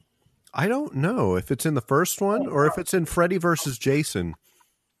one? I don't know if it's in the first one or if it's in Freddy versus Jason.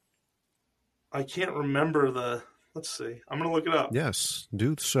 I can't remember the... Let's see. I'm going to look it up. Yes,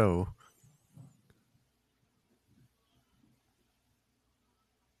 do so.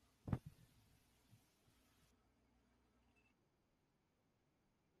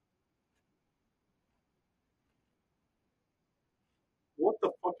 What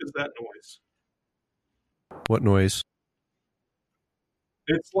the fuck is that noise? What noise?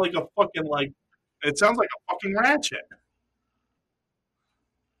 It's like a fucking, like... It sounds like a fucking ratchet.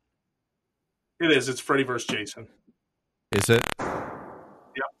 It is. It's Freddy vs. Jason. Is it? Yep.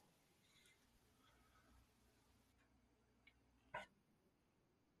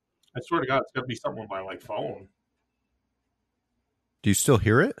 I swear to God, it's got to be something on my, like, phone. Do you still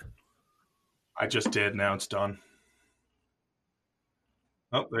hear it? I just did. Now it's done.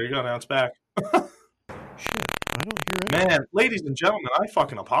 Oh, there you go. Now it's back. Shit, I don't hear it. Man, ladies and gentlemen, I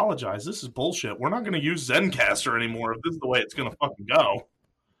fucking apologize. This is bullshit. We're not going to use Zencastr anymore if this is the way it's going to fucking go.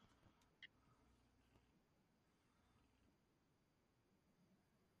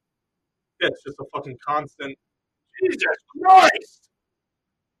 Yeah, it's just a fucking constant. Jesus Christ!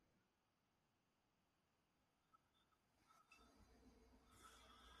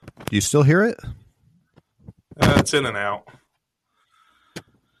 Do you still hear it? It's in and out.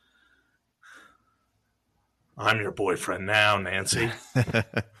 I'm your boyfriend now, Nancy.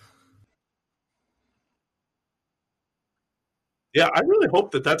 Yeah, I really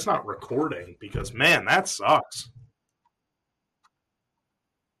hope that that's not recording because, man, that sucks.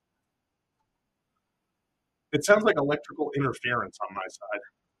 It sounds like electrical interference on my side.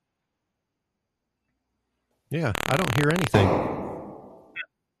 Yeah, I don't hear anything.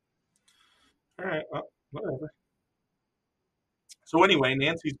 All right, well, whatever. So anyway,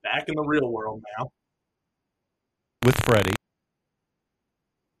 Nancy's back in the real world now. With Freddy.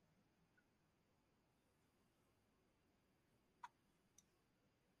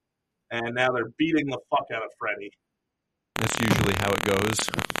 And now they're beating the fuck out of Freddy. That's usually how it goes.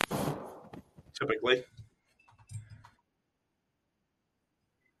 Typically.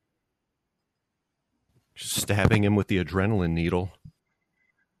 Just stabbing him with the adrenaline needle.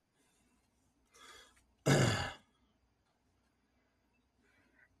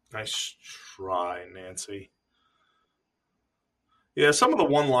 Nice try, Nancy. Yeah, some of the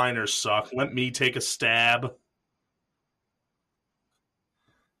one-liners suck. Let me take a stab.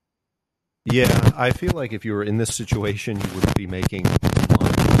 Yeah, I feel like if you were in this situation, you would be making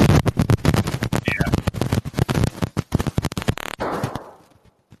lines. Yeah.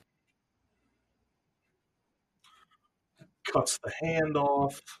 Cuts the hand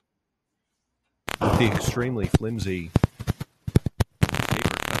off. With the extremely flimsy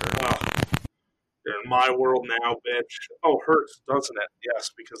paper cutter. You're in my world now, bitch. Oh, hurts, doesn't it?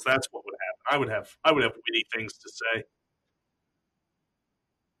 Yes, because that's what would happen. I would have witty things to say.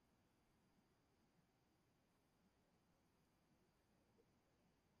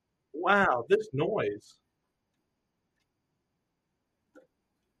 Wow, this noise.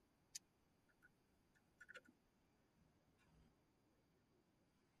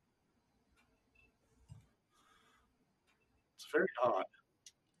 It's very odd.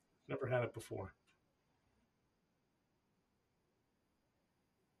 Never had it before.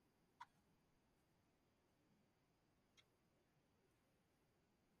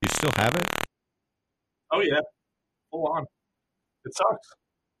 You still have it? Oh, yeah. Full on. It sucks.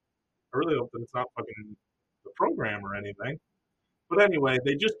 I really hope that it's not fucking the program or anything. But anyway,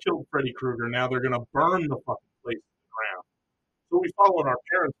 they just killed Freddy Krueger. Now they're going to burn the fucking place to the ground. So we follow in our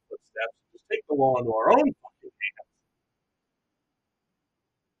parents' footsteps and just take the law into our own fucking hands.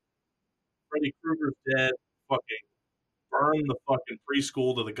 Freddy Krueger's dead. Fucking burn the fucking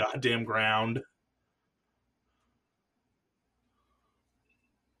preschool to the goddamn ground.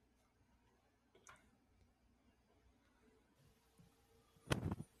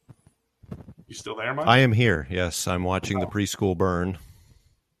 You still there, Mike? I am here. Yes, I'm watching the preschool burn.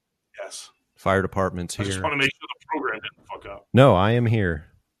 Yes. Fire department's here. I just want to make sure the program didn't fuck up. No, I am here.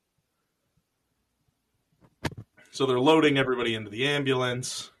 So they're loading everybody into the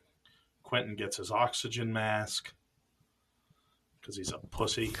ambulance. Quentin gets his oxygen mask because he's a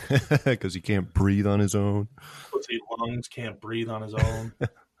pussy. Because he can't breathe on his own. Pussy lungs, can't breathe on his own.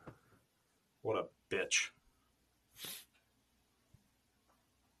 What a bitch.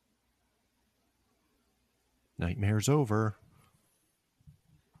 Nightmare's over.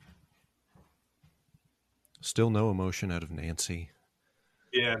 Still no emotion out of Nancy.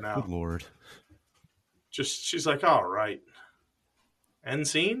 Yeah, no. Good Lord. Just, she's like, all right. End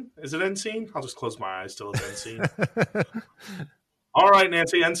scene? Is it end scene? I'll just close my eyes till it's end scene. All right,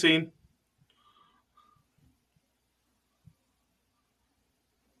 Nancy, end scene.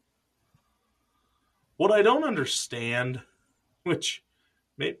 What I don't understand, which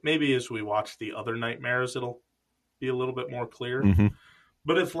maybe as we watch the other nightmares, it'll be a little bit more clear. Mm-hmm.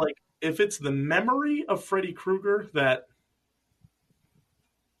 But if it's the memory of Freddy Krueger that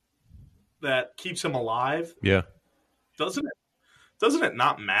keeps him alive, yeah, doesn't it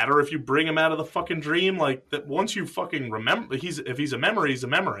not matter if you bring him out of the fucking dream? Like that, once you fucking remember, if he's a memory, he's a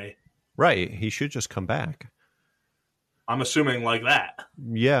memory. Right. He should just come back. I'm assuming like that.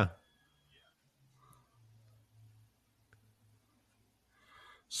 Yeah.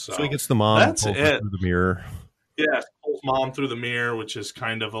 So he gets the mom. That's it. Through the mirror. Yeah, pulls mom through the mirror, which is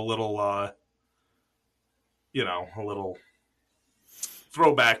kind of a little, a little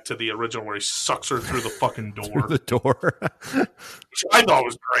throwback to the original where he sucks her through the fucking door. Through the door. Which I thought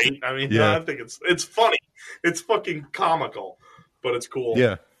was great. I mean, yeah. I think it's funny. It's fucking comical, but it's cool.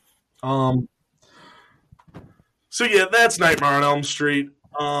 Yeah. So yeah, that's Nightmare on Elm Street.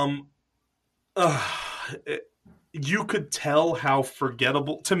 You could tell how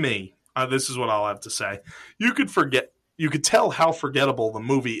forgettable to me. This is what I'll have to say. You could tell how forgettable the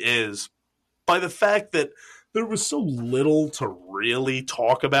movie is by the fact that there was so little to really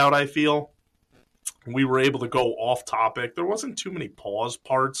talk about. I feel we were able to go off topic. There wasn't too many pause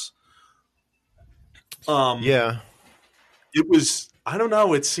parts. Yeah, it was. I don't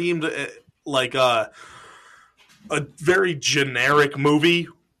know. It seemed like a very generic movie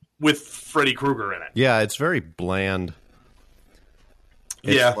with Freddy Krueger in it. Yeah, it's very bland.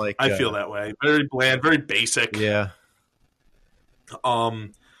 It's I feel that way. Very bland, very basic. Yeah.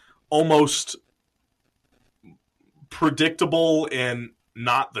 Almost predictable in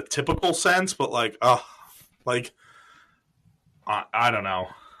not the typical sense, but I don't know.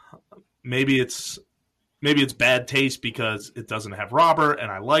 Maybe it's bad taste because it doesn't have Robert,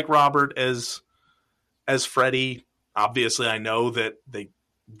 and I like Robert as Freddy. Obviously, I know that they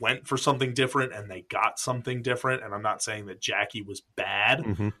went for something different and they got something different, and I'm not saying that Jackie was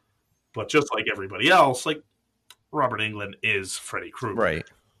bad, but just like everybody else, like Robert Englund is Freddy Krueger. Right.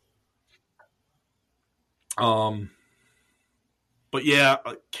 But yeah,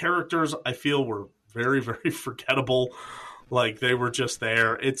 characters I feel were very, very forgettable. Like they were just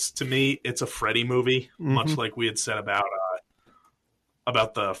there. To me, it's a Freddy movie, much like we had said about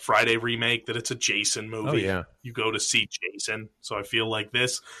the Friday remake, that it's a Jason movie. Oh, yeah. You go to see Jason. So I feel like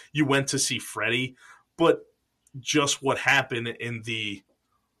this, you went to see Freddy, but just what happened in the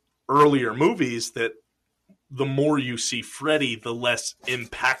earlier movies, that the more you see Freddy, the less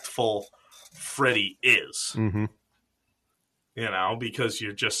impactful Freddy is. Mm-hmm. Because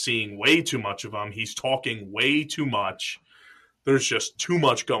you're just seeing way too much of him. He's talking way too much. There's just too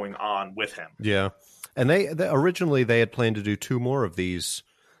much going on with him. Yeah. And they originally they had planned to do 2 more of these.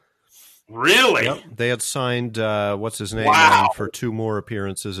 Really? Yep. They had signed what's his name for 2 more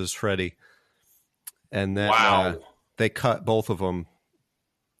appearances as Freddy, and then they cut both of them.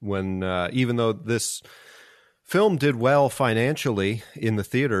 When even though this film did well financially in the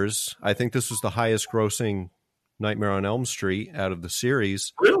theaters, I think this was the highest grossing Nightmare on Elm Street out of the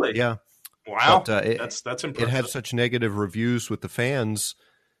series. Really? Yeah. Wow. But, that's impressive. It had such negative reviews with the fans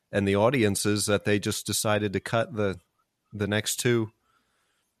and the audiences that they just decided to cut the next 2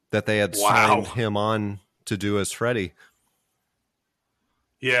 that they had signed him on to do as Freddy.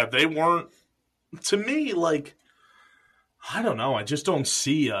 Yeah, they weren't, to me, like, I don't know. I just don't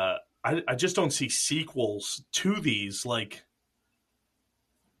see I just don't see sequels to these. Like,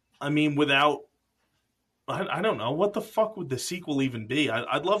 I mean, without, I don't know. What the fuck would the sequel even be?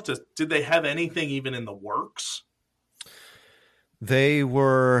 I'd love to. Did they have anything even in the works? They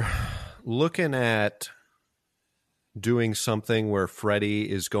were looking at doing something where Freddy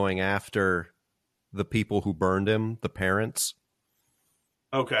is going after the people who burned him, the parents.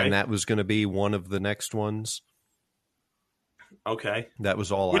 Okay. And that was going to be one of the next ones. Okay. That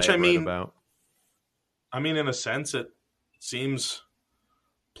was all I read about. I mean, in a sense, it seems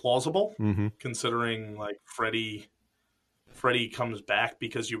plausible, considering, like, Freddy comes back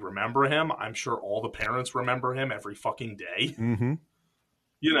because you remember him. I'm sure all the parents remember him every fucking day. Mm-hmm.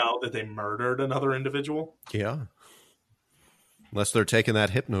 That they murdered another individual. Yeah. Unless they're taking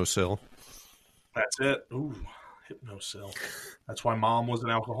that Hypnosil. That's it. Ooh, Hypnosil. That's why Mom was an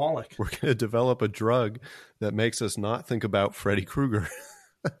alcoholic. We're going to develop a drug that makes us not think about Freddy Krueger.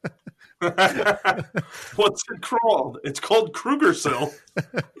 What's it called? It's called Krugersil.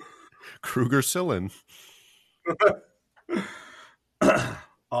 Krugersilin.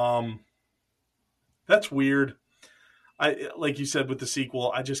 That's weird. Like you said with the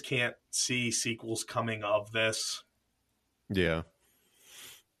sequel, I just can't see sequels coming of this. Yeah.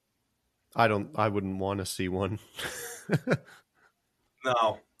 I wouldn't want to see one.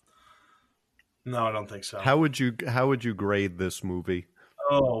 No. No, I don't think so. How would you grade this movie?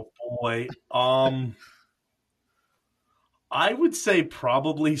 Oh boy. I would say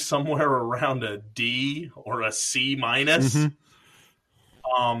probably somewhere around a D or a C minus.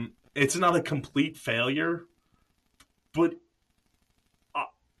 It's not a complete failure, but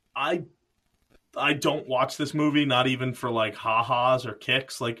I I don't watch this movie, not even for like ha-has or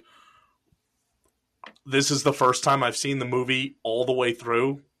kicks. Like, this is the first time I've seen the movie all the way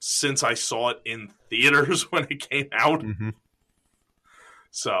through since I saw it in theaters when it came out.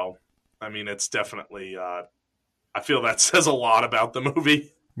 So, I mean, it's definitely, I feel that says a lot about the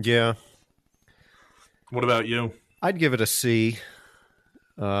movie. Yeah. What about you? I'd give it a C.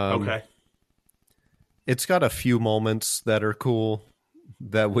 Okay. It's got a few moments that are cool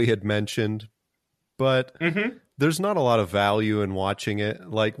that we had mentioned, but there's not a lot of value in watching it.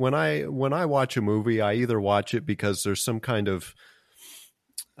 Like when I watch a movie, I either watch it because there's some kind of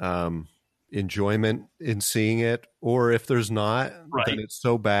enjoyment in seeing it, or if there's not, then it's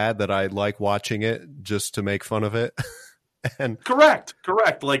so bad that I like watching it just to make fun of it. And correct.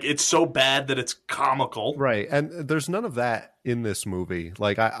 Like, it's so bad that it's comical. Right. And there's none of that in this movie.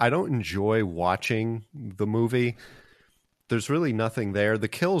 Like, I don't enjoy watching the movie. There's really nothing there. The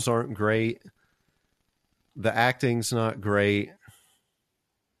kills aren't great. The acting's not great.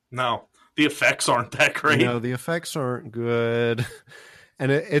 No, the effects aren't that great. No, the effects aren't good.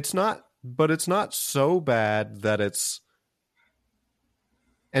 And it's not so bad that it's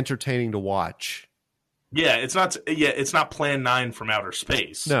entertaining to watch. Yeah, it's not Plan 9 from outer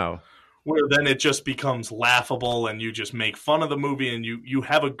space. No. Where then it just becomes laughable and you just make fun of the movie and you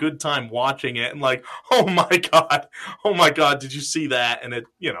have a good time watching it and like, oh my god, did you see that? And it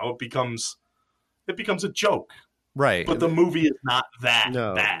becomes a joke. Right. But the movie is not that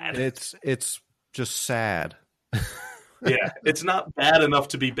bad. It's just sad. Yeah, it's not bad enough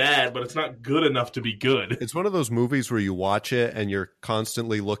to be bad, but it's not good enough to be good. It's one of those movies where you watch it and you're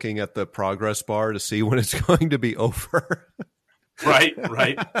constantly looking at the progress bar to see when it's going to be over. Right.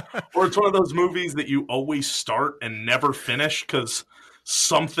 Or it's one of those movies that you always start and never finish because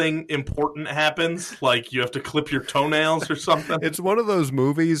something important happens, like you have to clip your toenails or something. It's one of those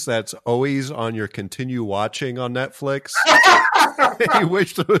movies that's always on your continue watching on Netflix. You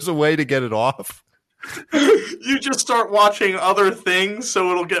wish there was a way to get it off. You just start watching other things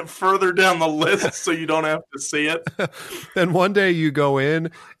so it'll get further down the list so you don't have to see it. Then one day you go in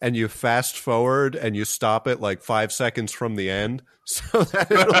and you fast forward and you stop it like 5 seconds from the end so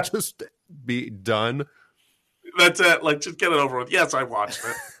that it'll just be done. That's it. Like, just get it over with. Yes, I watched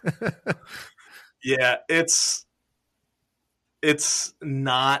it. Yeah, it's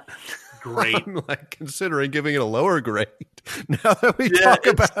not great. I'm like considering giving it a lower grade now that we talk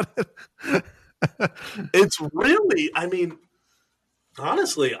about it. It's really, I mean,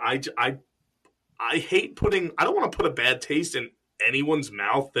 honestly, I hate I don't want to put a bad taste in anyone's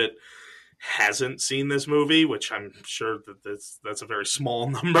mouth that hasn't seen this movie, which I'm sure that that's a very small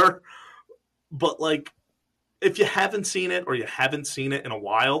number. But like, if you haven't seen it or you haven't seen it in a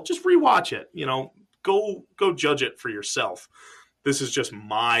while, just rewatch it. Go judge it for yourself. This is just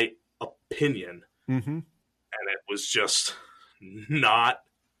my opinion. And it was just not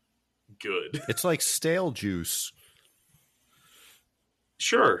good. It's like stale juice.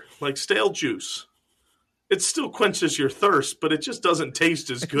 Sure, like stale juice. It still quenches your thirst, but it just doesn't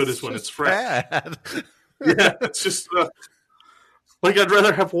taste as good as when it's fresh. Bad. Yeah, it's just like I'd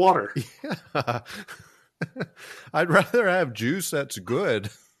rather have water. Yeah. I'd rather have juice that's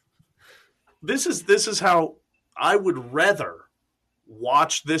good. This is how I would rather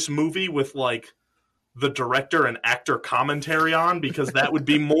watch this movie with like the director and actor commentary on, because that would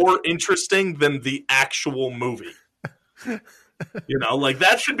be more interesting than the actual movie. Like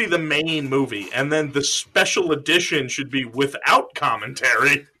that should be the main movie, and then the special edition should be without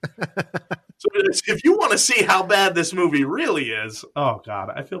commentary. So if you want to see how bad this movie really is, oh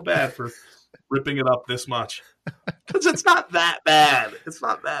god, I feel bad for ripping it up this much, because it's not that bad. It's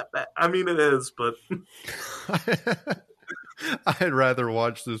not that bad. I mean, it is, but I'd rather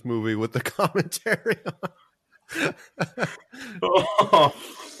watch this movie with the commentary on. Oh,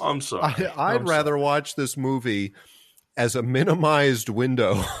 I'm sorry. I'd rather watch this movie as a minimized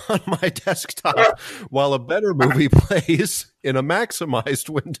window on my desktop while a better movie plays in a maximized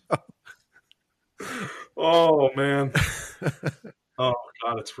window. Oh, man. Oh,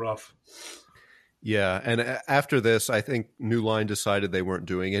 God, it's rough. Yeah, and after this, I think New Line decided they weren't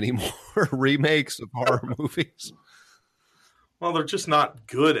doing any more remakes of horror movies. Well, they're just not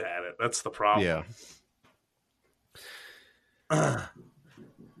good at it. That's the problem. Yeah.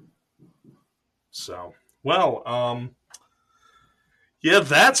 So, well, Yeah,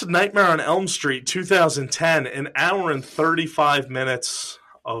 that's Nightmare on Elm Street 2010, an hour and 35 minutes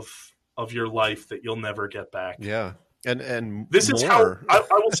of your life that you'll never get back. Yeah. And this more. Is how I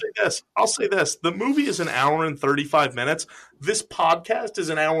will say this. I'll say this. The movie is an hour and 35 minutes. This podcast is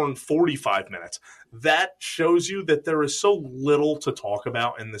an hour and 45 minutes. That shows you that there is so little to talk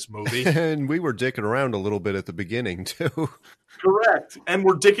about in this movie. And we were dicking around a little bit at the beginning, too. Correct. And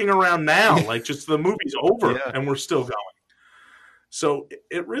we're dicking around now. Like, just the movie's over and we're still going. So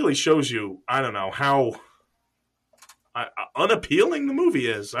it really shows you, I don't know, how unappealing the movie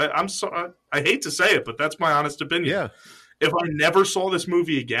is. I'm sorry, I hate to say it, but that's my honest opinion. Yeah. If I never saw this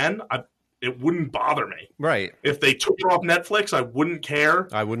movie again, it wouldn't bother me. Right. If they took it off Netflix, I wouldn't care.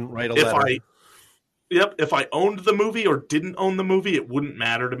 I wouldn't write a letter. If I owned the movie or didn't own the movie, it wouldn't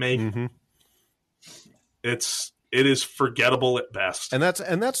matter to me. Mm-hmm. It is forgettable at best. And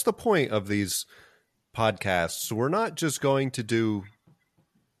that's the point of these podcasts. We're not just going to do,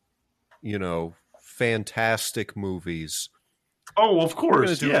 fantastic movies. Oh, of course. We're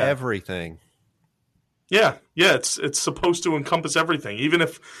going to do everything. Yeah. It's supposed to encompass everything, even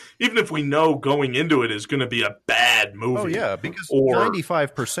if we know going into it is going to be a bad movie. Oh yeah, because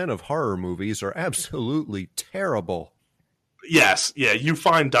 95% of horror movies are absolutely terrible. Yes, yeah, you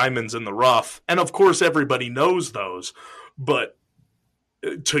find diamonds in the rough, and of course everybody knows those. But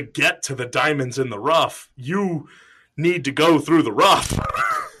to get to the diamonds in the rough, you need to go through the rough.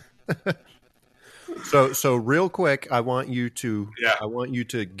 So real quick, I want you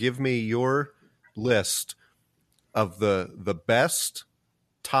to give me your list of the best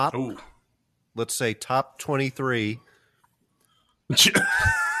top, let's say top 23.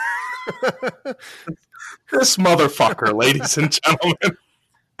 This motherfucker, ladies and gentlemen.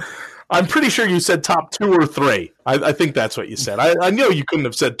 I'm pretty sure you said top 2 or 3. I think that's what you said. I know you couldn't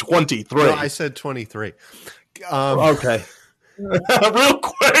have said 23. No, I said 23. Okay. Real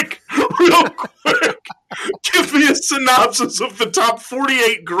quick. Give me a synopsis of the top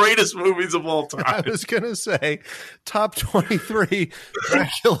 48 greatest movies of all time. I was going to say top 23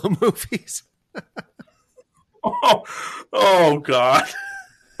 Dracula movies. Oh, God.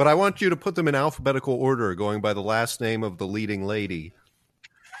 But I want you to put them in alphabetical order, going by the last name of the leading lady.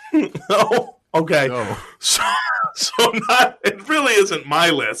 Oh, okay. No. So it really isn't my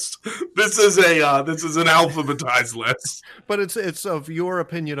list. This is an alphabetized list. But it's of your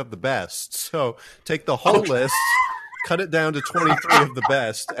opinion of the best. So take the whole list, cut it down to 23 of the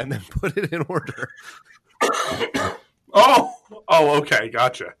best, and then put it in order. Oh, okay,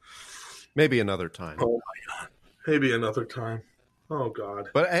 gotcha. Maybe another time. Oh my God. Maybe another time. Oh God.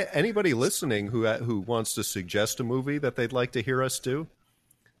 But anybody listening who wants to suggest a movie that they'd like to hear us do?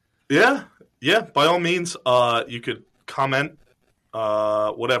 Yeah. By all means, you could comment,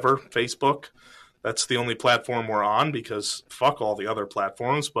 whatever, Facebook. That's the only platform we're on because fuck all the other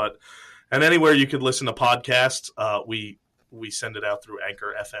platforms. And anywhere you could listen to podcasts, we send it out through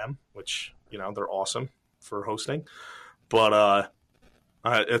Anchor FM, which they're awesome for hosting. But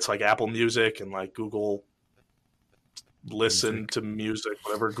it's like Apple Music and like Google Listen to Music,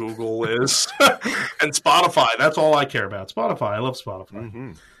 whatever Google is, and Spotify. That's all I care about. Spotify. I love Spotify.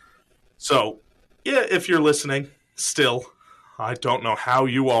 Mm-hmm. So, yeah, if you're listening, still, I don't know how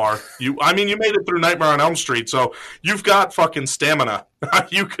you are. You made it through Nightmare on Elm Street, so you've got fucking stamina.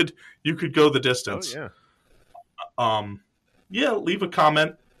 You could go the distance. Oh, yeah. Yeah, leave a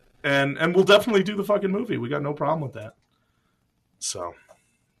comment, and we'll definitely do the fucking movie. We got no problem with that. So,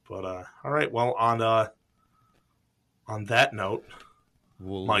 but all right. Well, on that note,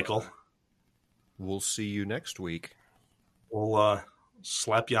 Michael, we'll see you next week. We'll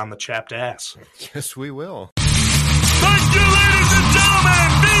slap you on the chapped ass. Yes, we will. Thank you, ladies and gentlemen.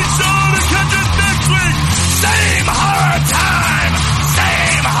 Be sure to catch us next week. Same horror time,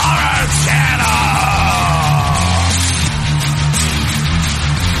 same horror channel.